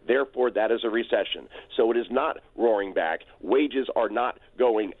growth, therefore that is a recession. So it is not roaring back. Wages are not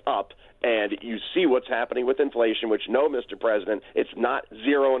going up. And you see what's happening with inflation, which, no, Mr. President, it's not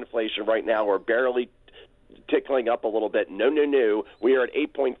zero inflation right now. We're barely tickling up a little bit. No. We are at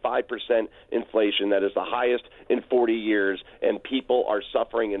 8.5% inflation. That is the highest in 40 years, and people are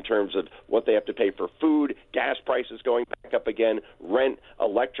suffering in terms of what they have to pay for food, gas prices going back up again, rent,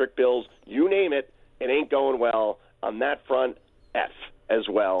 electric bills, you name it. It ain't going well. On that front, F as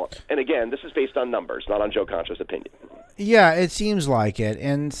well. And again, this is based on numbers, not on Joe Concha's opinion. Yeah, it seems like it.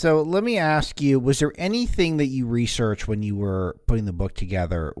 And so let me ask you, was there anything that you researched when you were putting the book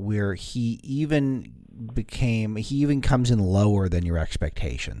together where he even comes in lower than your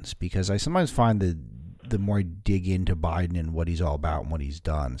expectations? Because I sometimes find that the more I dig into Biden and what he's all about and what he's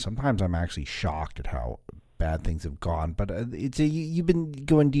done, sometimes I'm actually shocked at how bad things have gone. But you've been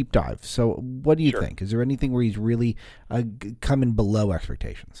going deep dive. So what do you think? Is there anything where he's really coming below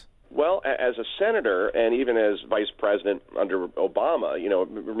expectations? Well, as a senator and even as vice president under Obama,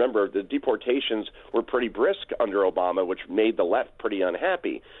 remember the deportations were pretty brisk under Obama, which made the left pretty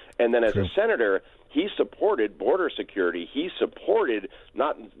unhappy. And then as a senator, he supported border security. He supported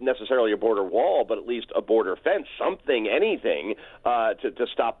not necessarily a border wall, but at least a border fence, something, anything, to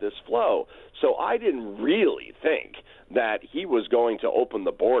stop this flow. So I didn't really think that he was going to open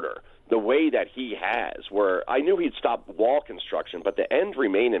the border the way that he has, where I knew he'd stop wall construction, but the end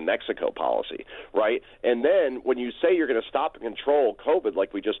remain in Mexico policy, right? And then when you say you're going to stop and control COVID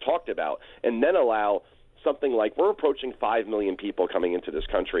like we just talked about, and then allow something like we're approaching 5 million people coming into this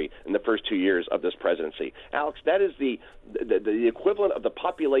country in the first 2 years of this presidency. Alex, that is the equivalent of the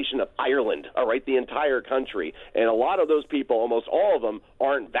population of Ireland, all right, the entire country. And a lot of those people, almost all of them,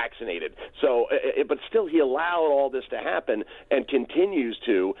 aren't vaccinated. So, but still he allowed all this to happen and continues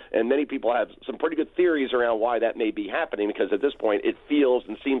to, and many people have some pretty good theories around why that may be happening, because at this point it feels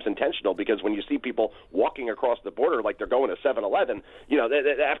and seems intentional, because when you see people walking across the border like they're going to 7-Eleven,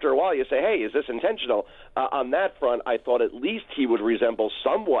 after a while you say, hey, is this intentional? On that front, I thought at least he would resemble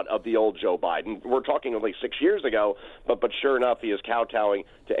somewhat of the old Joe Biden. We're talking only 6 years ago, but sure enough, he is kowtowing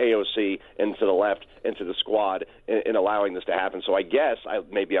to AOC and to the left and to the squad in allowing this to happen. So I guess,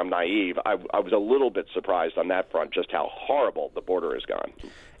 maybe I'm naive, I was a little bit surprised on that front, just how horrible the border has gone.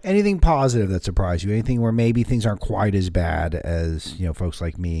 Anything positive that surprised you? Anything where maybe things aren't quite as bad as folks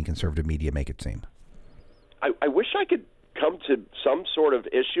like me and conservative media make it seem? I wish I could come to some sort of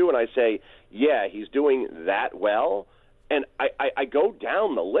issue and I say, yeah, he's doing that well, and I go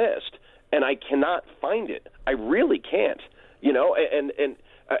down the list and I cannot find it. I really can't, and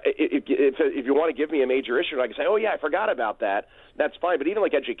if you want to give me a major issue, I can say, oh yeah, I forgot about that. That's fine. But even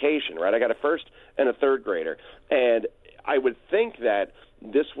like education, right? I got a first and a third grader, and I would think that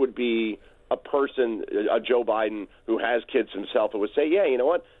this would be a person, a Joe Biden who has kids himself, who would say, yeah, you know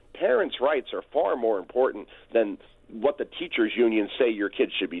what? Parents' rights are far more important than what the teachers' unions say your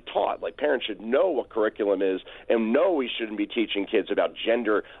kids should be taught. Like, parents should know what curriculum is and know we shouldn't be teaching kids about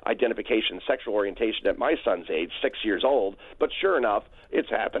gender identification, sexual orientation at my son's age, 6 years old. But sure enough, it's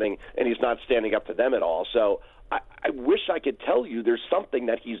happening, and he's not standing up to them at all. So I wish I could tell you there's something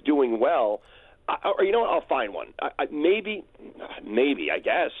that he's doing well. Or you know what? I'll find one. Maybe, I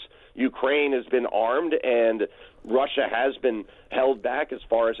guess, Ukraine has been armed and Russia has been held back as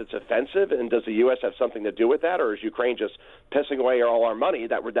far as its offensive, and does the U.S. have something to do with that, or is Ukraine just pissing away all our money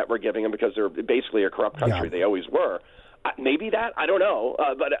that we're giving them because they're basically a corrupt country? Yeah. They always were. Maybe that, I don't know,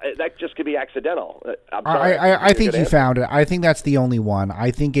 but that just could be accidental. I think you found it. I think that's the only one. I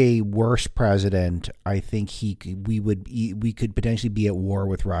think a worse president, I think we could potentially be at war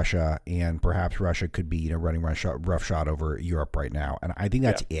with Russia, and perhaps Russia could be running roughshod over Europe right now. And I think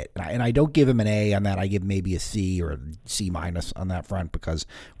that's it. And I don't give him an A on that. I give maybe a C or a C- on that front, because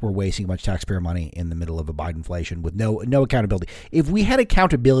we're wasting much taxpayer money in the middle of a Bidenflation with no accountability. If we had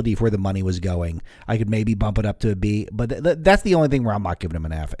accountability for where the money was going, I could maybe bump it up to a B, but that's the only thing where I'm not giving him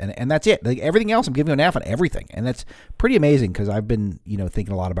an F, and that's it. Like, everything else, I'm giving him an F on everything, and that's pretty amazing, because I've been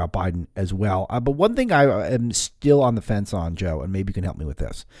thinking a lot about Biden as well. But one thing I am still on the fence on, Joe, and maybe you can help me with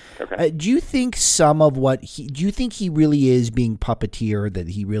this. Okay. Do you think do you think he really is being puppeteer?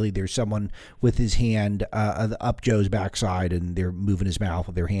 That there's someone with his hand up Joe's backside and they're moving his mouth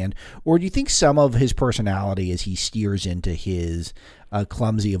with their hand, or do you think some of his personality as he steers into his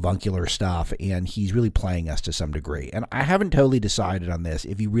clumsy, avuncular stuff, and he's really playing us to some degree. And I haven't totally decided on this,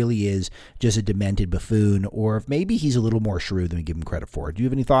 if he really is just a demented buffoon, or if maybe he's a little more shrewd than we give him credit for. Do you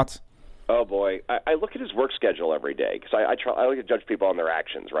have any thoughts? Oh, boy. I look at his work schedule every day because I like to judge people on their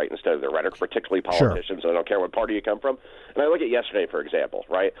actions, right, instead of their rhetoric, particularly politicians. Sure. I don't care what party you come from. And I look at yesterday, for example,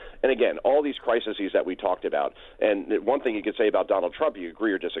 right? And again, all these crises that we talked about. And one thing you could say about Donald Trump, you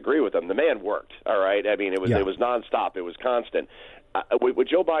agree or disagree with him, the man worked, all right? I mean, it was nonstop. It was constant. With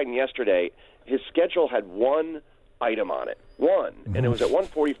Joe Biden yesterday, his schedule had one item on it. And it was at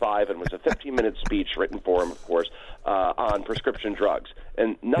 1:45, and it was a 15-minute speech written for him, of course, on prescription drugs,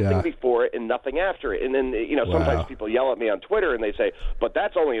 and nothing before it and nothing after it. And then, sometimes people yell at me on Twitter and they say, but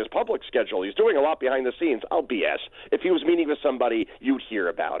that's only his public schedule. He's doing a lot behind the scenes. I'll BS. If he was meeting with somebody, you'd hear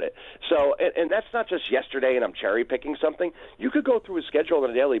about it. So, and that's not just yesterday and I'm cherry picking something. You could go through his schedule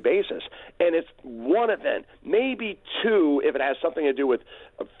on a daily basis, and it's one event, maybe two, if it has something to do with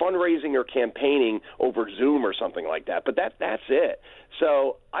fundraising or campaigning over Zoom or something like that. But that's it.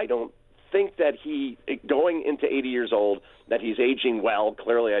 So I don't think that he, going into 80 years old, that he's aging well.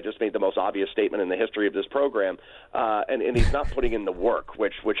 Clearly, I just made the most obvious statement in the history of this program, and he's not putting in the work,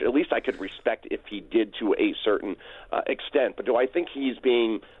 which at least I could respect if he did to a certain extent. But do I think he's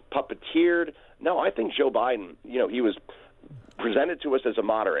being puppeteered? No, I think Joe Biden, he was presented to us as a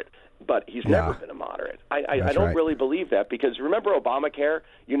moderate, but he's never been a moderate. I don't really believe that, because remember Obamacare?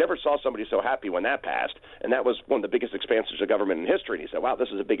 You never saw somebody so happy when that passed, and that was one of the biggest expansions of government in history. And he said, wow, this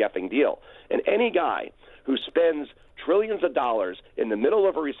is a big effing deal. And any guy who spends trillions of dollars in the middle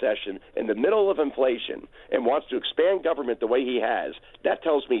of a recession, in the middle of inflation, and wants to expand government the way he has, that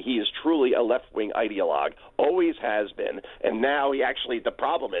tells me he is truly a left-wing ideologue, always has been. And now the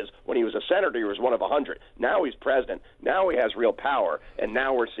problem is, when he was a senator, he was one of 100. Now he's president. Now he has real power, and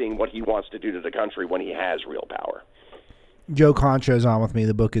now we're seeing what he wants to do to the country when he has real power. Joe Concha is on with me.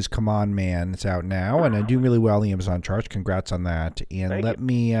 The book is Come On Man. It's out now, and doing really well in the Amazon charts. Congrats on that. And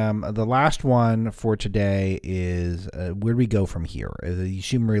the last one for today is, where do we go from here? You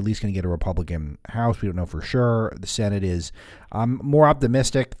assume we're at least going to get a Republican House. We don't know for sure. The Senate is more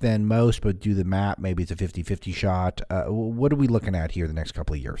optimistic than most, but do the math. Maybe it's a 50-50 shot. What are we looking at here the next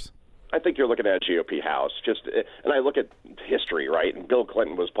couple of years? I think you're looking at a GOP House. And I look at history, right? And Bill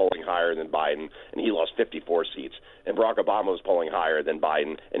Clinton was polling higher than Biden, and he lost 54 seats. And Barack Obama was polling higher than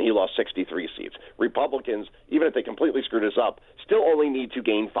Biden, and he lost 63 seats. Republicans, even if they completely screw this up, still only need to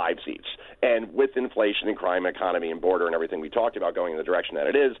gain 5 seats. And with inflation and crime, economy, and border and everything we talked about going in the direction that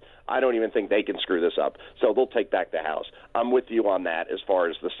it is, I don't even think they can screw this up. So they'll take back the House. I'm with you on that as far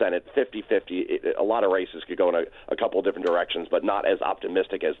as the Senate, 50-50. A lot of races could go in a couple of different directions, but not as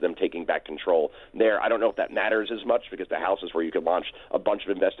optimistic as them taking back control there. I don't know if that matters as much, because the House is where you could launch a bunch of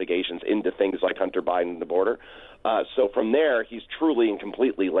investigations into things like Hunter Biden and the border. So from there, he's truly and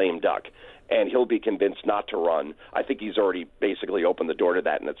completely lame duck, and he'll be convinced not to run. I think he's already basically opened the door to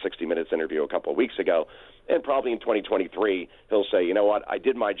that in that 60 Minutes interview a couple of weeks ago. And probably in 2023, he'll say, you know what, I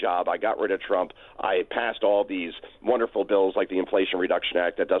did my job. I got rid of Trump. I passed all these wonderful bills like the Inflation Reduction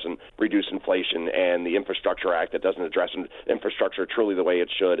Act that doesn't reduce inflation, and the Infrastructure Act that doesn't address infrastructure truly the way it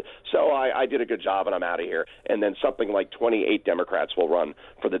should. So I did a good job, and I'm out of here. And then something like 28 Democrats will run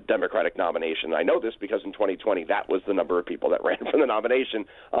for the Democratic nomination. I know this because in 2020, that was the number of people that ran for the nomination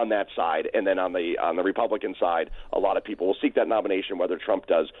on that side. And then on the Republican side, a lot of people will seek that nomination whether Trump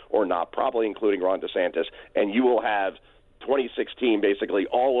does or not, probably including Ron DeSantis. And you will have 2016 basically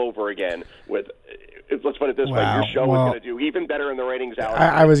all over again with, let's put it this way, your show is going to do even better in the ratings, Alex.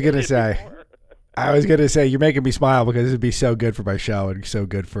 I was going to say, you're making me smile, because it would be so good for my show and so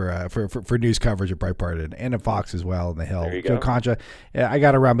good for news coverage at Breitbart and at Fox as well, in the Hill. Joe Concha, I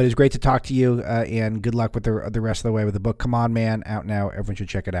got to run, but it's great to talk to you, and good luck with the rest of the way with the book. Come On Man, out now. Everyone should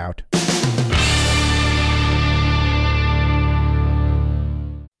check it out.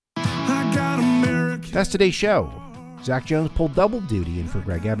 That's today's show. Zach Jones pulled double duty in for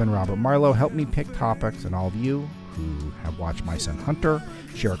Greg Evan. Robert Marlowe helped me pick topics, and all of you who have watched My Son Hunter,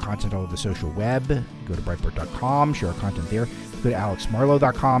 share our content all over the social web. Go to Breitbart.com, share our content there. Go to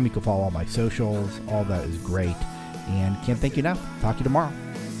AlexMarlowe.com. You can follow all my socials. All that is great. And can't thank you enough. Talk to you tomorrow.